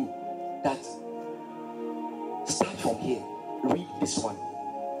show you that start from here, read this one,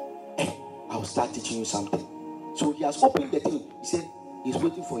 and I'll start teaching you something. So he has opened the thing. He said, he's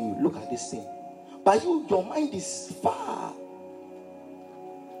waiting for you. Look at this thing. But your mind is far.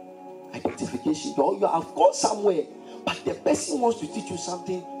 Identification. You have gone somewhere. But the person wants to teach you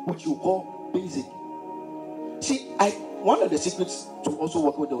something which you call basic. See, one of the secrets to also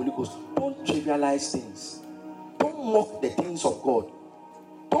work with the Holy Ghost, don't trivialize things. Don't mock the things of God.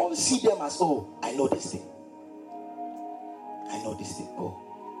 Don't see them as, oh, I know this thing. I know this thing.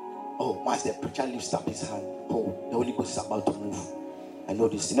 Oh, once the preacher lifts up his hand, oh, the Holy Ghost is about to move. I know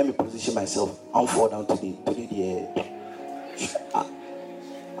this thing. Let me position myself. I'll fall down to the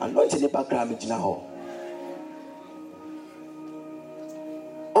anointing the background now.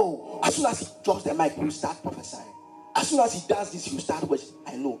 Oh, as soon as he drops the mic, you start prophesying. As soon as he does this, you start worshiping.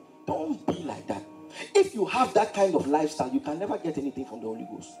 I know. Don't be like that. If you have that kind of lifestyle, you can never get anything from the Holy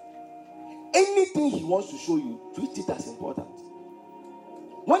Ghost. Anything he wants to show you, treat it as important.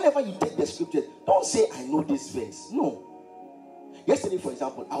 Whenever you take the scripture, don't say, I know this verse. No. Yesterday, for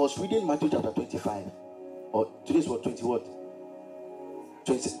example, I was reading Matthew chapter 25. Or today's what, 20 what?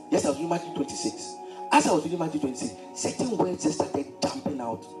 26. Yes, I was reading Matthew 26. As I was reading Matthew 26, certain words just started jumping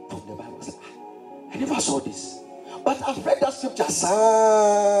out from the Bible. I was like, I never saw this. But I've read that scripture,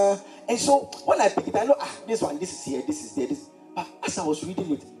 and so when I pick it, I know, this one, this is here, this is there, this. But as I was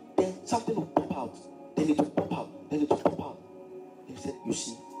reading it, then something will pop out. Then it will pop out. Then it will pop out. He said, you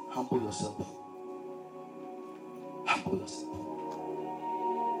see, humble yourself. Humble yourself.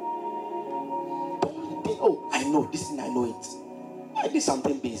 Don't think, oh, I know this thing, I know it. I did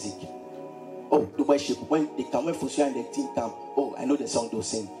something basic. Oh, the worship, when they come, when Fusia and the team come, oh, I know the song they'll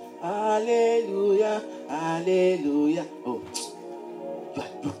sing. Hallelujah, hallelujah. Oh,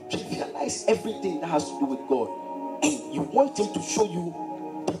 you trivialize everything that has to do with God. And you want him to show you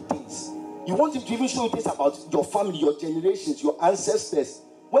the things. You want him to even show you things about your family, your generations, your ancestors.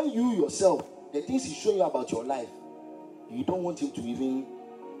 When you yourself, the things he's showing you about your life, you don't want him to even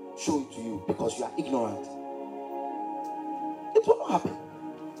show it to you because you are ignorant. It will not happen.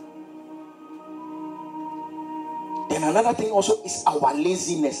 Then another thing also is our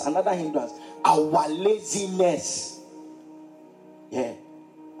laziness. Another hindrance. Our laziness. Yeah.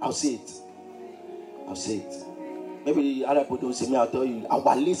 I'll say it. I'll say it. Maybe other people don't say me, I'll tell you.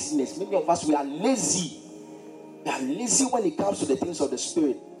 Our laziness. Many of us, we are lazy. We are lazy when it comes to the things of the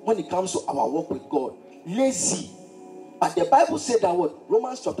Spirit. When it comes to our work with God. Lazy. But the Bible said that word.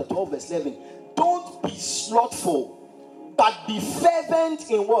 Romans chapter 12 verse 11. Don't be slothful, but be fervent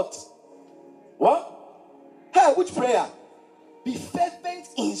in what? What? Hey, which prayer? Be fervent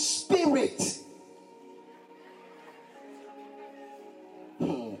in spirit.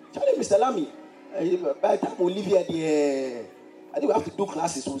 Charlie, Mr. Lamy, by the time we leave here, I think we have to do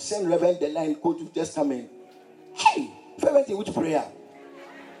classes. We'll send Reverend Deline go to just come in. Hey, fervent in which prayer?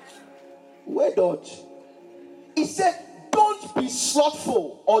 Where dodge? He said, don't be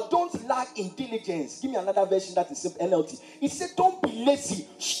slothful or don't lack in diligence. Give me another version that is NLT. He said, don't be lazy.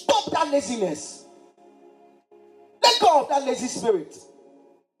 Stop that laziness. Let go of that lazy spirit.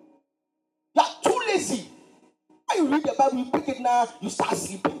 You are too lazy. When you read the Bible, you pick it now, you start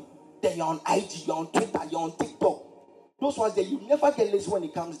sleeping. Then you're on IG, you're on Twitter, you're on TikTok. Those ones there, you never get lazy when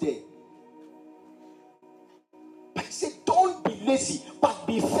it comes there. But he said, don't be lazy, but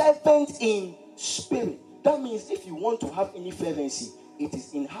be fervent in spirit. That means if you want to have any fervency, it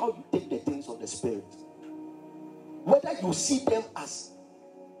is in how you take the things of the Spirit. Whether you see them as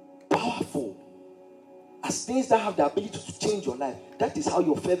powerful, as things that have the ability to change your life, that is how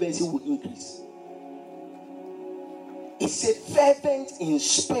your fervency will increase. It said fervent in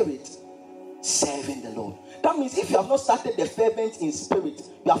spirit, serving the Lord. That means if you have not started the fervent in spirit,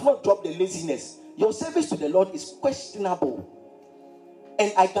 you have not dropped the laziness, your service to the Lord is questionable.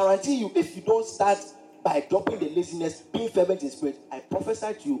 And I guarantee you, if you don't start by dropping the laziness, being fervent in spirit, I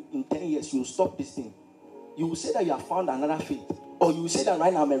prophesy to you, in 10 years, you will stop this thing. You will say that you have found another faith. Or you will say that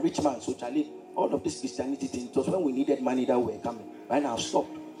right now I'm a rich man, so Charlie, all of this Christianity thing, it was when we needed money that we were coming. Right now I've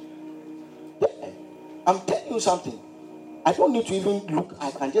stopped. Yeah. I'm telling you something. I don't need to even look, I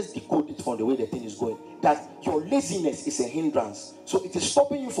can just decode it from the way the thing is going. That your laziness is a hindrance. So it is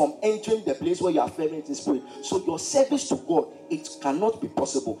stopping you from entering the place where you are fervent in spirit. So your service to God, it cannot be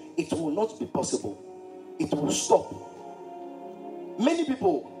possible. It will not be possible. It will stop. Many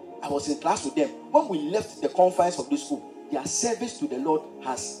people, I was in class with them. When we left the confines of this school, their service to the Lord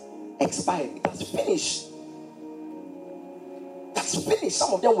has expired. It has finished. That's finished.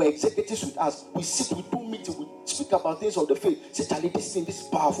 Some of them were executives with us. We sit, we do meetings, we speak about things of the faith. Say, Charlie, this thing, this is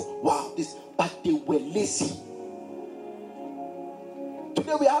powerful. Wow, this. But they were lazy.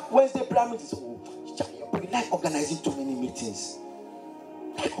 Today we have Wednesday prayer meetings. Oh, Charlie, we like organizing too many meetings.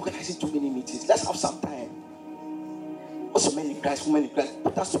 Let's have some time. So many Christ,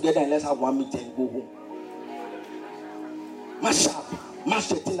 put us together and let's have one meeting and go home. Mash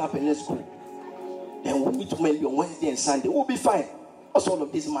the thing up and let's go. Then we meet maybe on Wednesday and Sunday. We'll be fine. What's all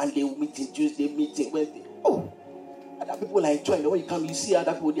of this Monday meeting, Tuesday meeting, Wednesday? Oh, other people are enjoying. When you come, you see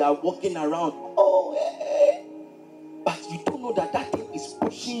other people, they are walking around. Oh, hey. But you don't know that that thing is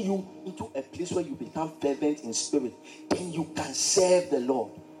pushing you into a place where you become fervent in spirit. Then you can serve the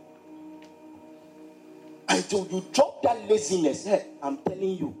Lord. Until you drop that laziness, hey, I'm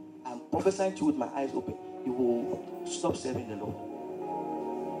telling you, I'm prophesying to you with my eyes open, you will stop serving the Lord.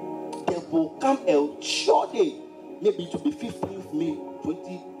 There will come a sure day, maybe it will be 15th May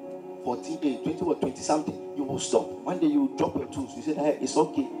 2014, 20 or 20 something. You will stop. One day you will drop your tools. You say, hey, it's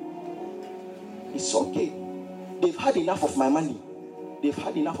okay. It's okay. They've had enough of my money. They've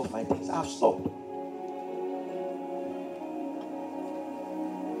had enough of my things. I've stopped.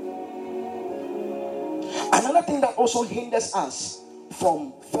 Another thing that also hinders us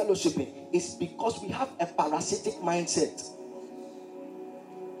from fellowshipping is because we have a parasitic mindset.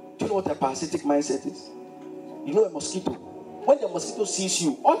 Do you know what a parasitic mindset is? You know a mosquito. When the mosquito sees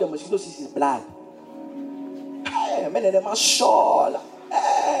you, all the mosquito sees is blood. Hey,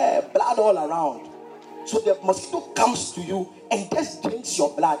 blood all around. So the mosquito comes to you and just drinks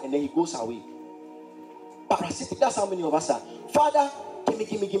your blood and then he goes away. Parasitic, that's how many of us are. Father, give me.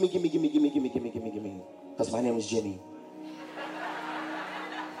 Because my name is Jimmy.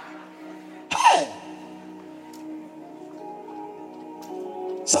 Hey!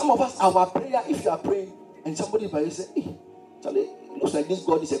 Some of us, our prayer, if you are praying and somebody by you say, hey, Charlie, it looks like this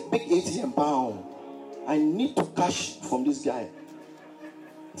God is a big ATM pound. I need to cash from this guy.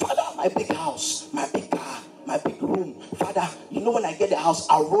 Father, my big house, my big car, my big room. Father, you know when I get the house,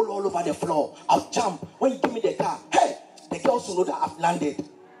 I'll roll all over the floor. I'll jump. When you give me the car, hey, the girls will know that I've landed.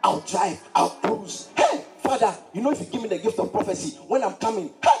 I'll drive. I'll cruise. Hey, Father, you know if you give me the gift of prophecy, when I'm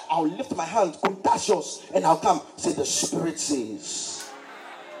coming, hey, I'll lift my hand, contagious, and I'll come. Say, the Spirit says.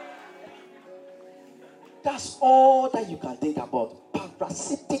 That's all that you can think about.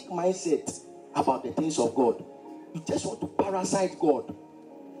 Parasitic mindset about the things of God. You just want to parasite God.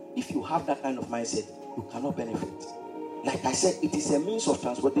 If you have that kind of mindset, you cannot benefit. Like I said, it is a means of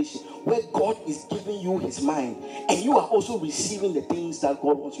transportation where God is giving you his mind and you are also receiving the things that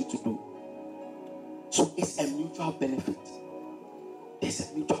God wants you to do. So it's a mutual benefit. There's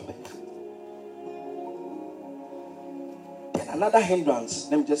a mutual benefit. Then another hindrance,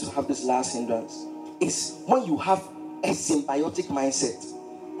 let me just have this last hindrance, is when you have a symbiotic mindset.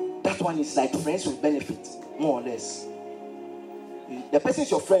 That one is like friends with benefit, more or less. The person is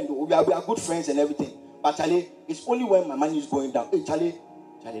your friend, we are good friends and everything. But Charlie, it's only when my money is going down. Hey, Charlie,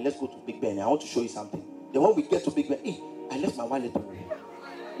 let's go to Big Ben. I want to show you something. Then when we get to Big Ben, hey, I left my wallet.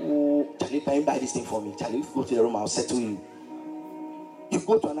 Oh, Charlie, can you buy this thing for me? Charlie, if you go to the room, I'll settle you. You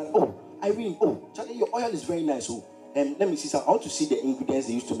go to another, oh, Irene, oh, Charlie, your oil is very nice. Oh, let me see some. I want to see the ingredients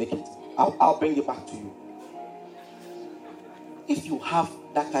they used to make it. I'll bring it back to you. If you have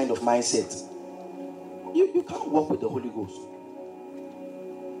that kind of mindset, you can't walk with the Holy Ghost.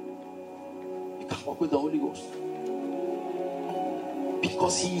 You can't walk with the Holy Ghost.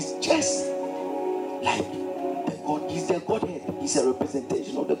 Because he is just like the God. He's the Godhead. He's a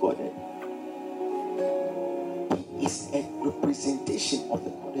representation of the Godhead. He is a representation of the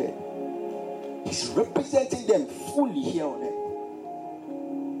Godhead. He's representing them fully here on earth.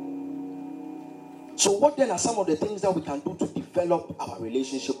 So what then are some of the things that we can do to develop our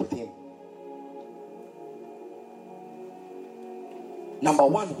relationship with him? Number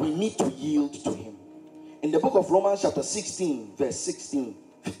one, we need to yield to him. In the book of Romans chapter 16, verse 16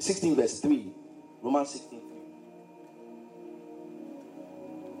 verse 3. Romans 16.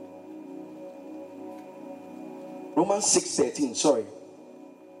 Romans 6:13, sorry.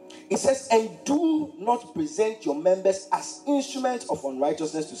 It says, and do not present your members as instruments of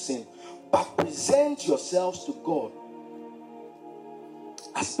unrighteousness to sin, but present yourselves to God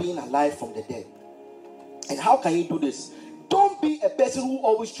as being alive from the dead. And how can you do this? Don't be a person who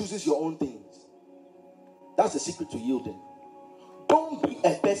always chooses your own things. That's the secret to yielding. Don't be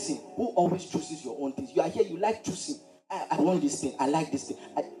a person who always chooses your own things. You are here, you like choosing. I want this thing, I like this thing.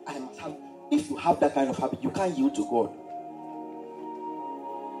 I must have. If you have that kind of habit, you can't yield to God.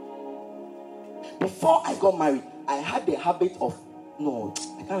 Before I got married, I had the habit of, no,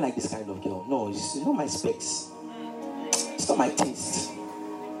 I can't like this kind of girl. No, it's not my specs. It's not my taste.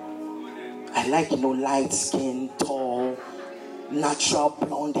 I like, light skin, tall, natural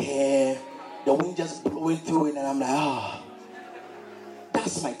blonde hair, the wind just blowing through it, and I'm like,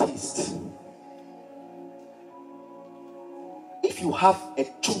 that's my taste. If you have a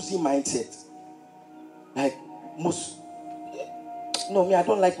choosy mindset, like most no, me, I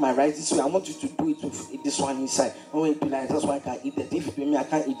don't like my rice this way. I want you to do it with this one inside. No, it be like, that's why I can't eat it. If it be me, I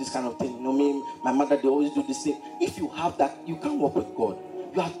can't eat this kind of thing. You know, me, my mother, they always do this thing. If you have that, you can't work with God.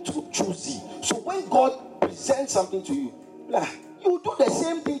 You are too choosy. So when God presents something to you, you do the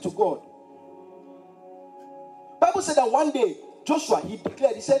same thing to God. Bible said that one day, Joshua, he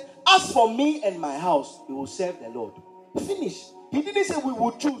declared, he said, as for me and my house, we will serve the Lord. Finish. He didn't say we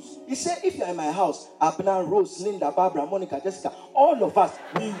will choose. He said, if you're in my house, Abner, Rose, Linda, Barbara, Monica, Jessica, all of us,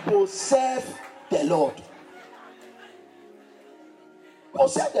 we will serve the Lord. We will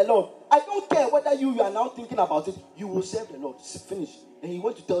serve the Lord. I don't care whether you are now thinking about it. You will serve the Lord. Finish. Then he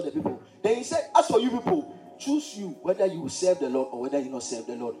went to tell the people. Then he said, as for you people, choose you whether you will serve the Lord or whether you not serve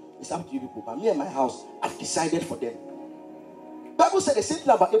the Lord. It's up to you people. But me and my house, I've decided for them. Bible said the same thing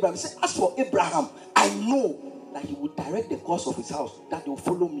about Abraham. He said, as for Abraham, I know that he will direct the course of his house, that they will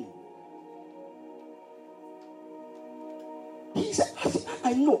follow me. He said,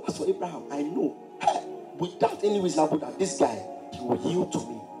 I know, as for Abraham, I know, without any reasonable doubt, this guy, he will yield to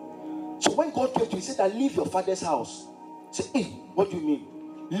me. So when God came to him, he said that leave your father's house. He said, hey, what do you mean?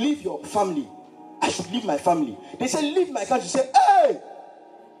 Leave your family. I should leave my family. They said, leave my country. He said, hey!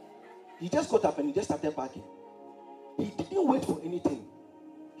 He just got up and he just started packing. He didn't wait for anything.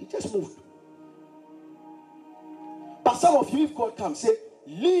 He just moved. But some of you, if God comes, say,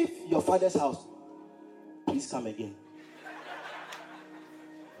 leave your father's house. Please come again.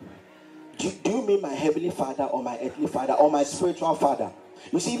 Do you mean my heavenly father or my earthly father or my spiritual father?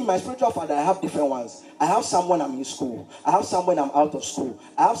 You see, even my spiritual father, I have different ones. I have someone I'm in school. I have someone I'm out of school.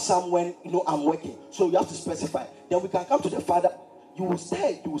 I have someone, I'm working. So you have to specify. Then we can come to the father. You will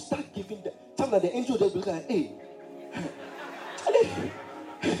start giving the, something like the angel just be like, hey,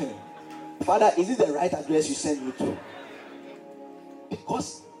 Father, is this the right address you send me to?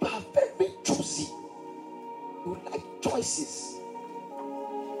 Because you are very choosy. You like choices.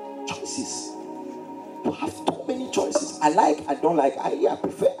 Choices. You have too many choices. I like, I don't like, I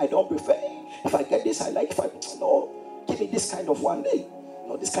prefer, I don't prefer. If I get this, I like. If I no, give me this kind of one day.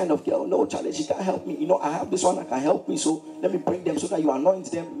 No, this kind of girl, no, Charlie, she can't help me. I have this one that can help me. So let me bring them so that you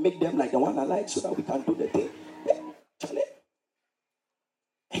anoint them, make them like the one I like, so that we can do the thing. Yeah, Charlie.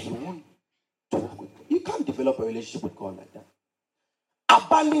 And you want to work with God. You can't develop a relationship with God like that.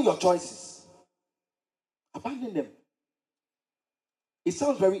 Abandon your choices. Abandon them. It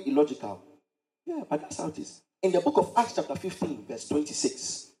sounds very illogical. Yeah, but that's how it is. In the book of Acts chapter 15, verse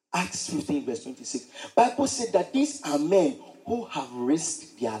 26. Acts 15, verse 26. Bible said that these are men who have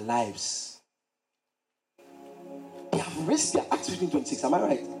risked their lives. They have risked their Acts 15, 26. Am I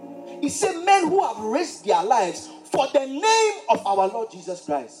right? It said men who have risked their lives for the name of our Lord Jesus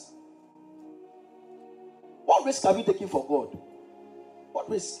Christ. What risk have you taken for God? What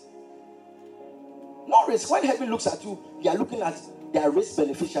risk? No risk. When heaven looks at you, they are looking at their risk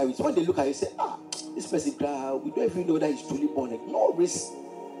beneficiaries. When they look at you, say, this person, we don't even know that he's truly born again. No risk.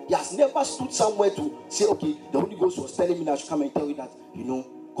 He has never stood somewhere to say, okay, the Holy Ghost was telling me that I should come and tell you that,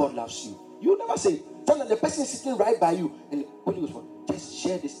 God loves you. You never say, tell them the person is sitting right by you, and the Holy Ghost, just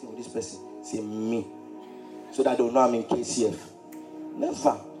share this thing with this person. Say, me. So that they'll know I'm in KCF.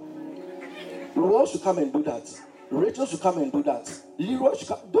 Never. Leroy should come and do that. Rachel should come and do that. Leroy should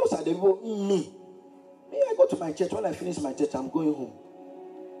come. Those are the people, me. Me, I go to my church. When I finish my church, I'm going home.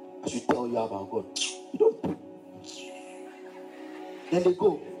 I should tell you about God. You don't do. Then they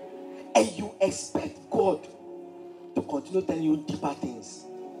go. And you expect God to continue telling you deeper things.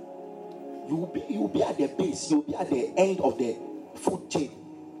 You will be at the base. You will be at the end of the food chain.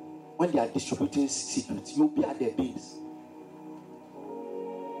 When they are distributing secrets, you will be at the base.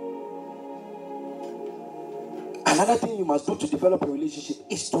 Another thing you must do to develop a relationship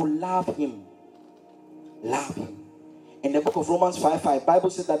is to love Him. Love Him. In the book of Romans 5:5, Bible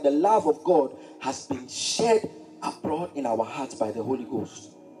says that the love of God has been shed abroad in our hearts by the Holy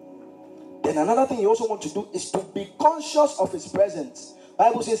Ghost. Then another thing you also want to do is to be conscious of His presence.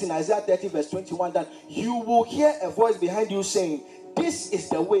 Bible says in Isaiah 30 verse 21 that you will hear a voice behind you saying, this is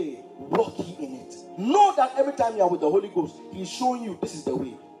the way, walk ye in it. Know that every time you are with the Holy Ghost, He is showing you this is the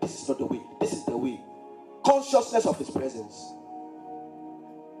way, this is not the way, this is the way. Consciousness of His presence.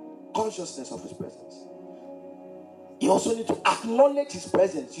 Consciousness of His presence. You also need to acknowledge His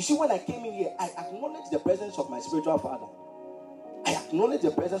presence. You see, when I came in here, I acknowledged the presence of my spiritual father. I acknowledge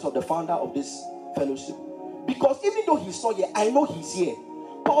the presence of the founder of this fellowship. Because even though He's not here, I know He's here.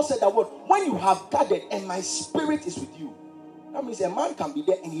 Paul said that word, when you have gathered and my spirit is with you. That means a man can be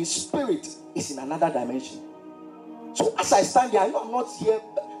there and his spirit is in another dimension. So as I stand here, I know I'm not here.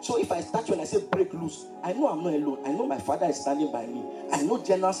 So if I start you and I say break loose, I know I'm not alone. I know my Father is standing by me. I know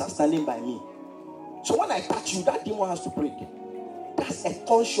generals are standing by me. So when I touch you, that demon has to break. That's a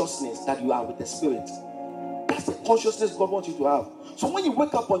consciousness that you are with the Spirit. That's the consciousness God wants you to have. So when you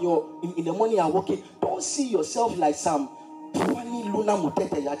wake up on in the morning and walking, don't see yourself like some funny Luna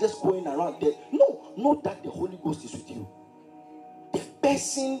Mutete. You are just going around there. No, know that the Holy Ghost is with you. The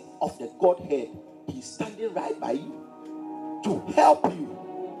person of the Godhead, He is standing right by you to help you.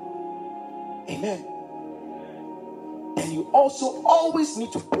 Amen. And you also always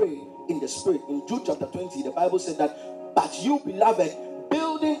need to pray in the Spirit. In Jude chapter 20, the Bible said that, but you, beloved,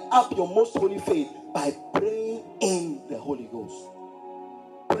 building up your most holy faith by praying in the Holy Ghost.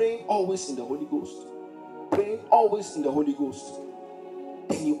 Praying always in the Holy Ghost. Praying always in the Holy Ghost.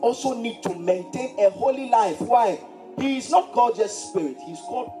 Then you also need to maintain a holy life. Why? He is not called just Spirit. He is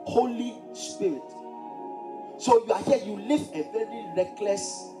called Holy Spirit. So you are here, you live a very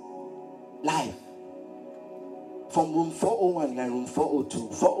reckless life. From room 401, you are in room 402.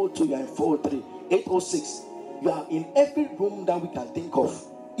 402, you are in 403. 806, you are in every room that we can think of.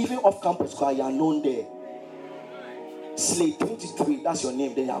 Even off campus, because you are known there. Slate 23, that's your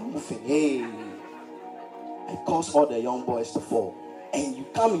name. They are moving. Hey, I cause all the young boys to fall. And you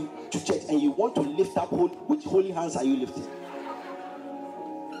come into church and you want to lift up. Which holy hands are you lifting?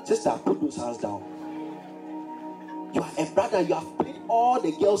 Sister, put those hands down. You are a brother. You have played all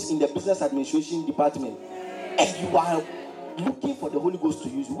the girls in the business administration department. And you are looking for the Holy Ghost to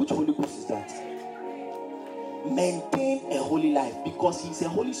use you. Which Holy Ghost is that? Maintain a holy life because He's a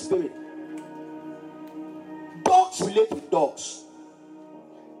Holy Spirit. Dogs relate with dogs.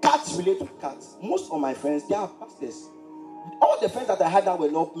 Cats relate with cats. Most of my friends, they are pastors. All the friends that I had that were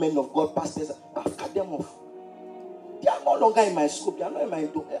not men of God, pastors, I've cut them off. They are no longer in my scope. They are not in my...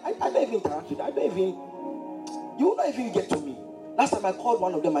 I don't even interact with them. You will not even get to me. Last time I called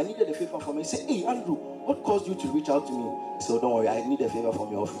one of them, I needed a favor from him. He said, hey, Andrew, what caused you to reach out to me? So don't worry, I need a favor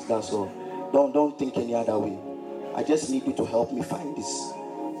from your office. That's all. Don't think any other way. I just need you to help me find this.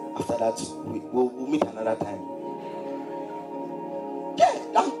 After that, we'll meet another time. Yeah,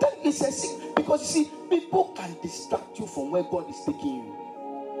 I'm telling you, it's a sick. Because you see, people can distract you from where God is taking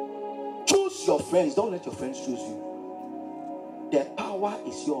you. Choose your friends. Don't let your friends choose you. The power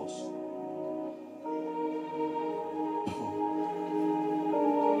is yours.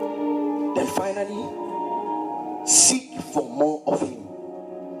 Then finally, seek for more of Him.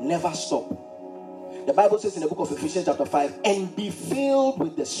 Never stop. The Bible says in the book of Ephesians chapter 5, and be filled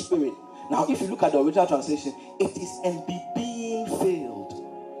with the Spirit. Now, if you look at the original translation, it is and be being filled.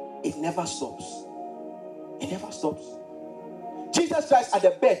 It never stops. It never stops. Jesus Christ at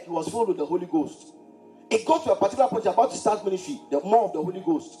the birth, He was filled with the Holy Ghost. It got to a particular point about to start ministry, more of the Holy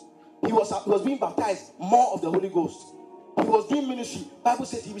Ghost. He was being baptized, more of the Holy Ghost. He was doing ministry. Bible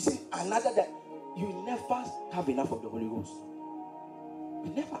says He received another that you never have enough of the Holy Ghost.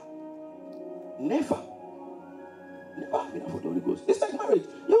 You never have enough of the Holy Ghost. It's like marriage.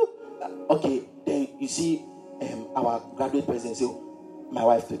 Okay, then you see our graduate president say, my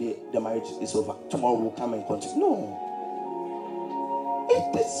wife today, the marriage is over. Tomorrow we'll come and continue. No.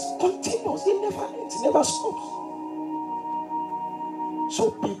 It is continuous. It never ends. It never stops.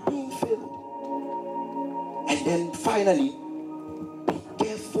 So be being filled. And then finally, be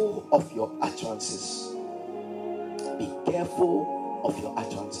careful of your utterances. Be careful of your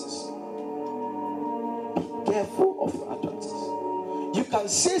utterances. Be careful of your utterances. You can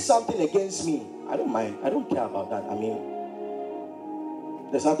say something against me. I don't mind. I don't care about that. I mean,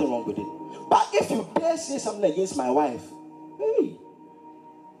 there's nothing wrong with it. But if you dare say something against my wife, hey,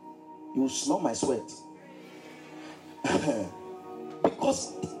 you smell my sweat.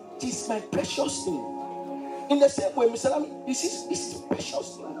 Because it is my precious thing. In the same way, Mr. Lamy, this is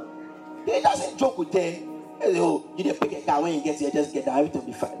precious thing. He doesn't joke with them. Oh, you didn't pick a car when you get here, just get down, everything will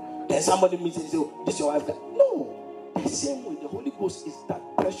be fine. Then somebody meets and says, oh, this is your wife. No. The same way, the Holy Ghost is that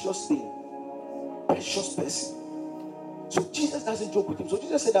precious thing. Precious person. So Jesus doesn't joke with him. So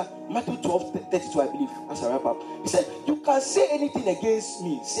Jesus said that, Matthew 12:32, I believe, as I wrap up. He said, you can say anything against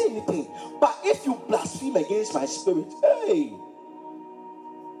me. Say anything. But if you blaspheme against my spirit, hey.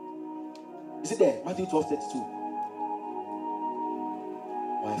 Is it there? Matthew 12:32.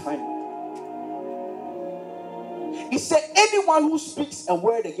 Why find it? He said, anyone who speaks a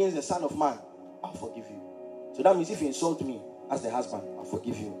word against the Son of Man, I'll forgive you. So that means if you insult me as the husband, I'll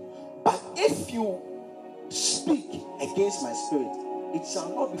forgive you. But if you speak against my spirit, it shall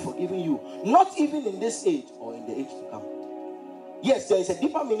not be forgiven you, not even in this age or in the age to come. Yes, there is a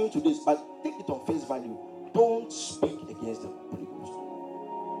deeper meaning to this, but take it on face value. Don't speak against the Holy Ghost.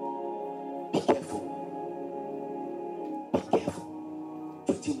 Be careful. Be careful.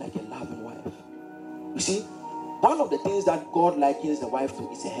 Treat him like a loving wife. You see, one of the things that God likens the wife to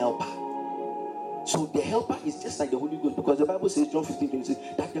is a helper. So the helper is just like the Holy Ghost, because the Bible says, John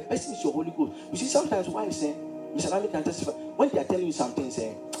 15:26, that the person is your Holy Ghost. You see, sometimes why I'm saying, Mr. Nami can testify, when they are telling you something,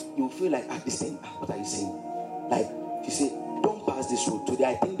 saying, you feel like, this thing, what are you saying? Like, you say, don't pass this road. Today,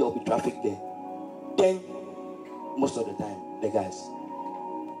 I think there will be traffic there. Then, most of the time, the guys,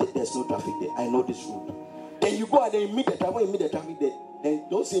 there's no traffic there. I know this road. Then you go and then you meet the traffic. When you meet the traffic there, then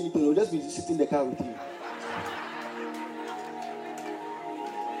don't say anything. You'll just be sitting in the car with you.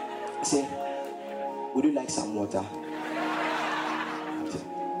 Say, would you like some water?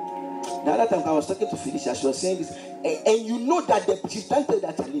 The other time I was talking to Felicia, she was saying this, and you know that she's trying to tell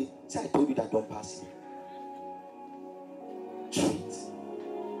that Charlie, say I told you that don't pass here. Treat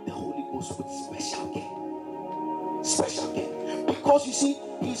the Holy Ghost with special care. Special care. Because you see,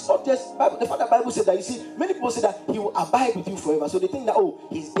 he's not just, the Father Bible said that, you see, many people say that he will abide with you forever. So they think that, oh,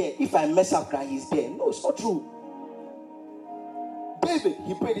 he's there. If I mess up, he's there. No, it's not true. David,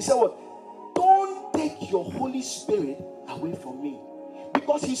 he prayed, he said what? Don't take your Holy Spirit away from me.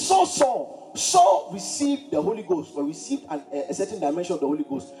 Because he saw Saul. Saul received the Holy Ghost, or received a certain dimension of the Holy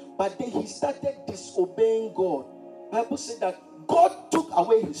Ghost. But then he started disobeying God. The Bible said that God took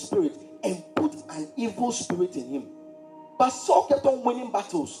away his spirit and put an evil spirit in him. But Saul kept on winning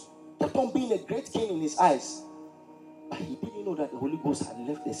battles, kept on being a great king in his eyes. But he didn't know that the Holy Ghost had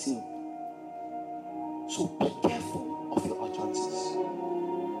left the scene. So be careful of your utterances.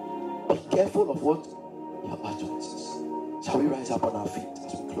 Be careful of what? Your utterances. Shall we rise up on our feet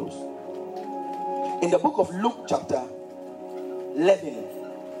as we close? In the book of Luke chapter 11,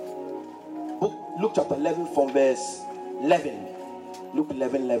 Luke chapter 11 from verse 11. Luke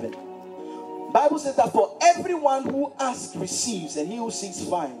 11:11. Bible says that for everyone who asks receives, and he who seeks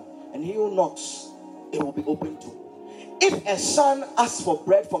finds, and he who knocks, it will be open to. If a son asks for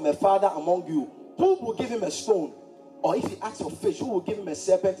bread from a father among you, who will give him a stone? Or if he asks for fish, who will give him a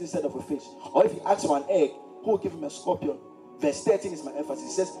serpent instead of a fish? Or if he asks for an egg, who will give him a scorpion? Verse 13 is my emphasis.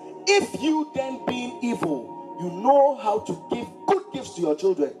 It says, if you then being evil, you know how to give good gifts to your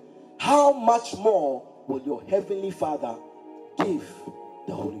children, how much more will your heavenly Father give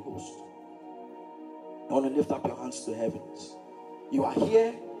the Holy Ghost? I want to lift up your hands to the heavens. You are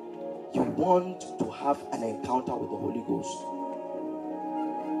here, you want to have an encounter with the Holy Ghost.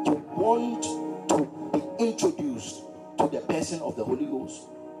 You want to be introduced to the person of the Holy Ghost.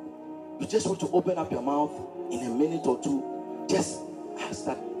 You just want to open up your mouth in a minute or two. Just ask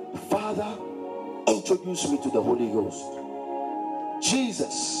that, Father, introduce me to the Holy Ghost.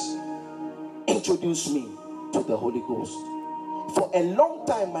 Jesus, introduce me to the Holy Ghost. For a long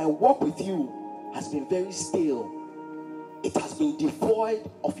time, my walk with you has been very still. It has been devoid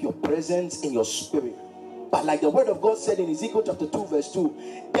of your presence in your spirit. But like the word of God said in Ezekiel chapter 2 verse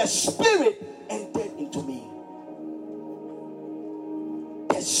 2, the Spirit entered into me.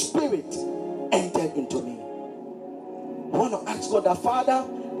 The Spirit entered into me. I want to ask God that, Father,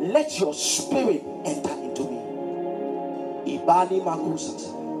 let your Spirit enter into me. Ibali makusas.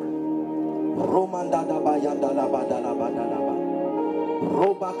 Romanda da bayanda la badala badala.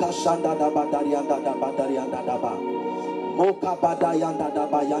 Roba kashanda da badarianda da badarianda da ba. Moka badayanda da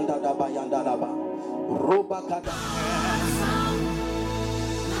bayanda da bayanda da ba. Roba kada.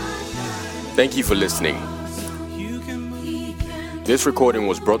 Thank you for listening. This recording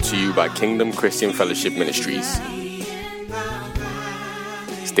was brought to you by Kingdom Christian Fellowship Ministries.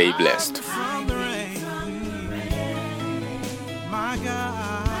 Stay blessed. My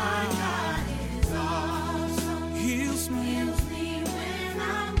God.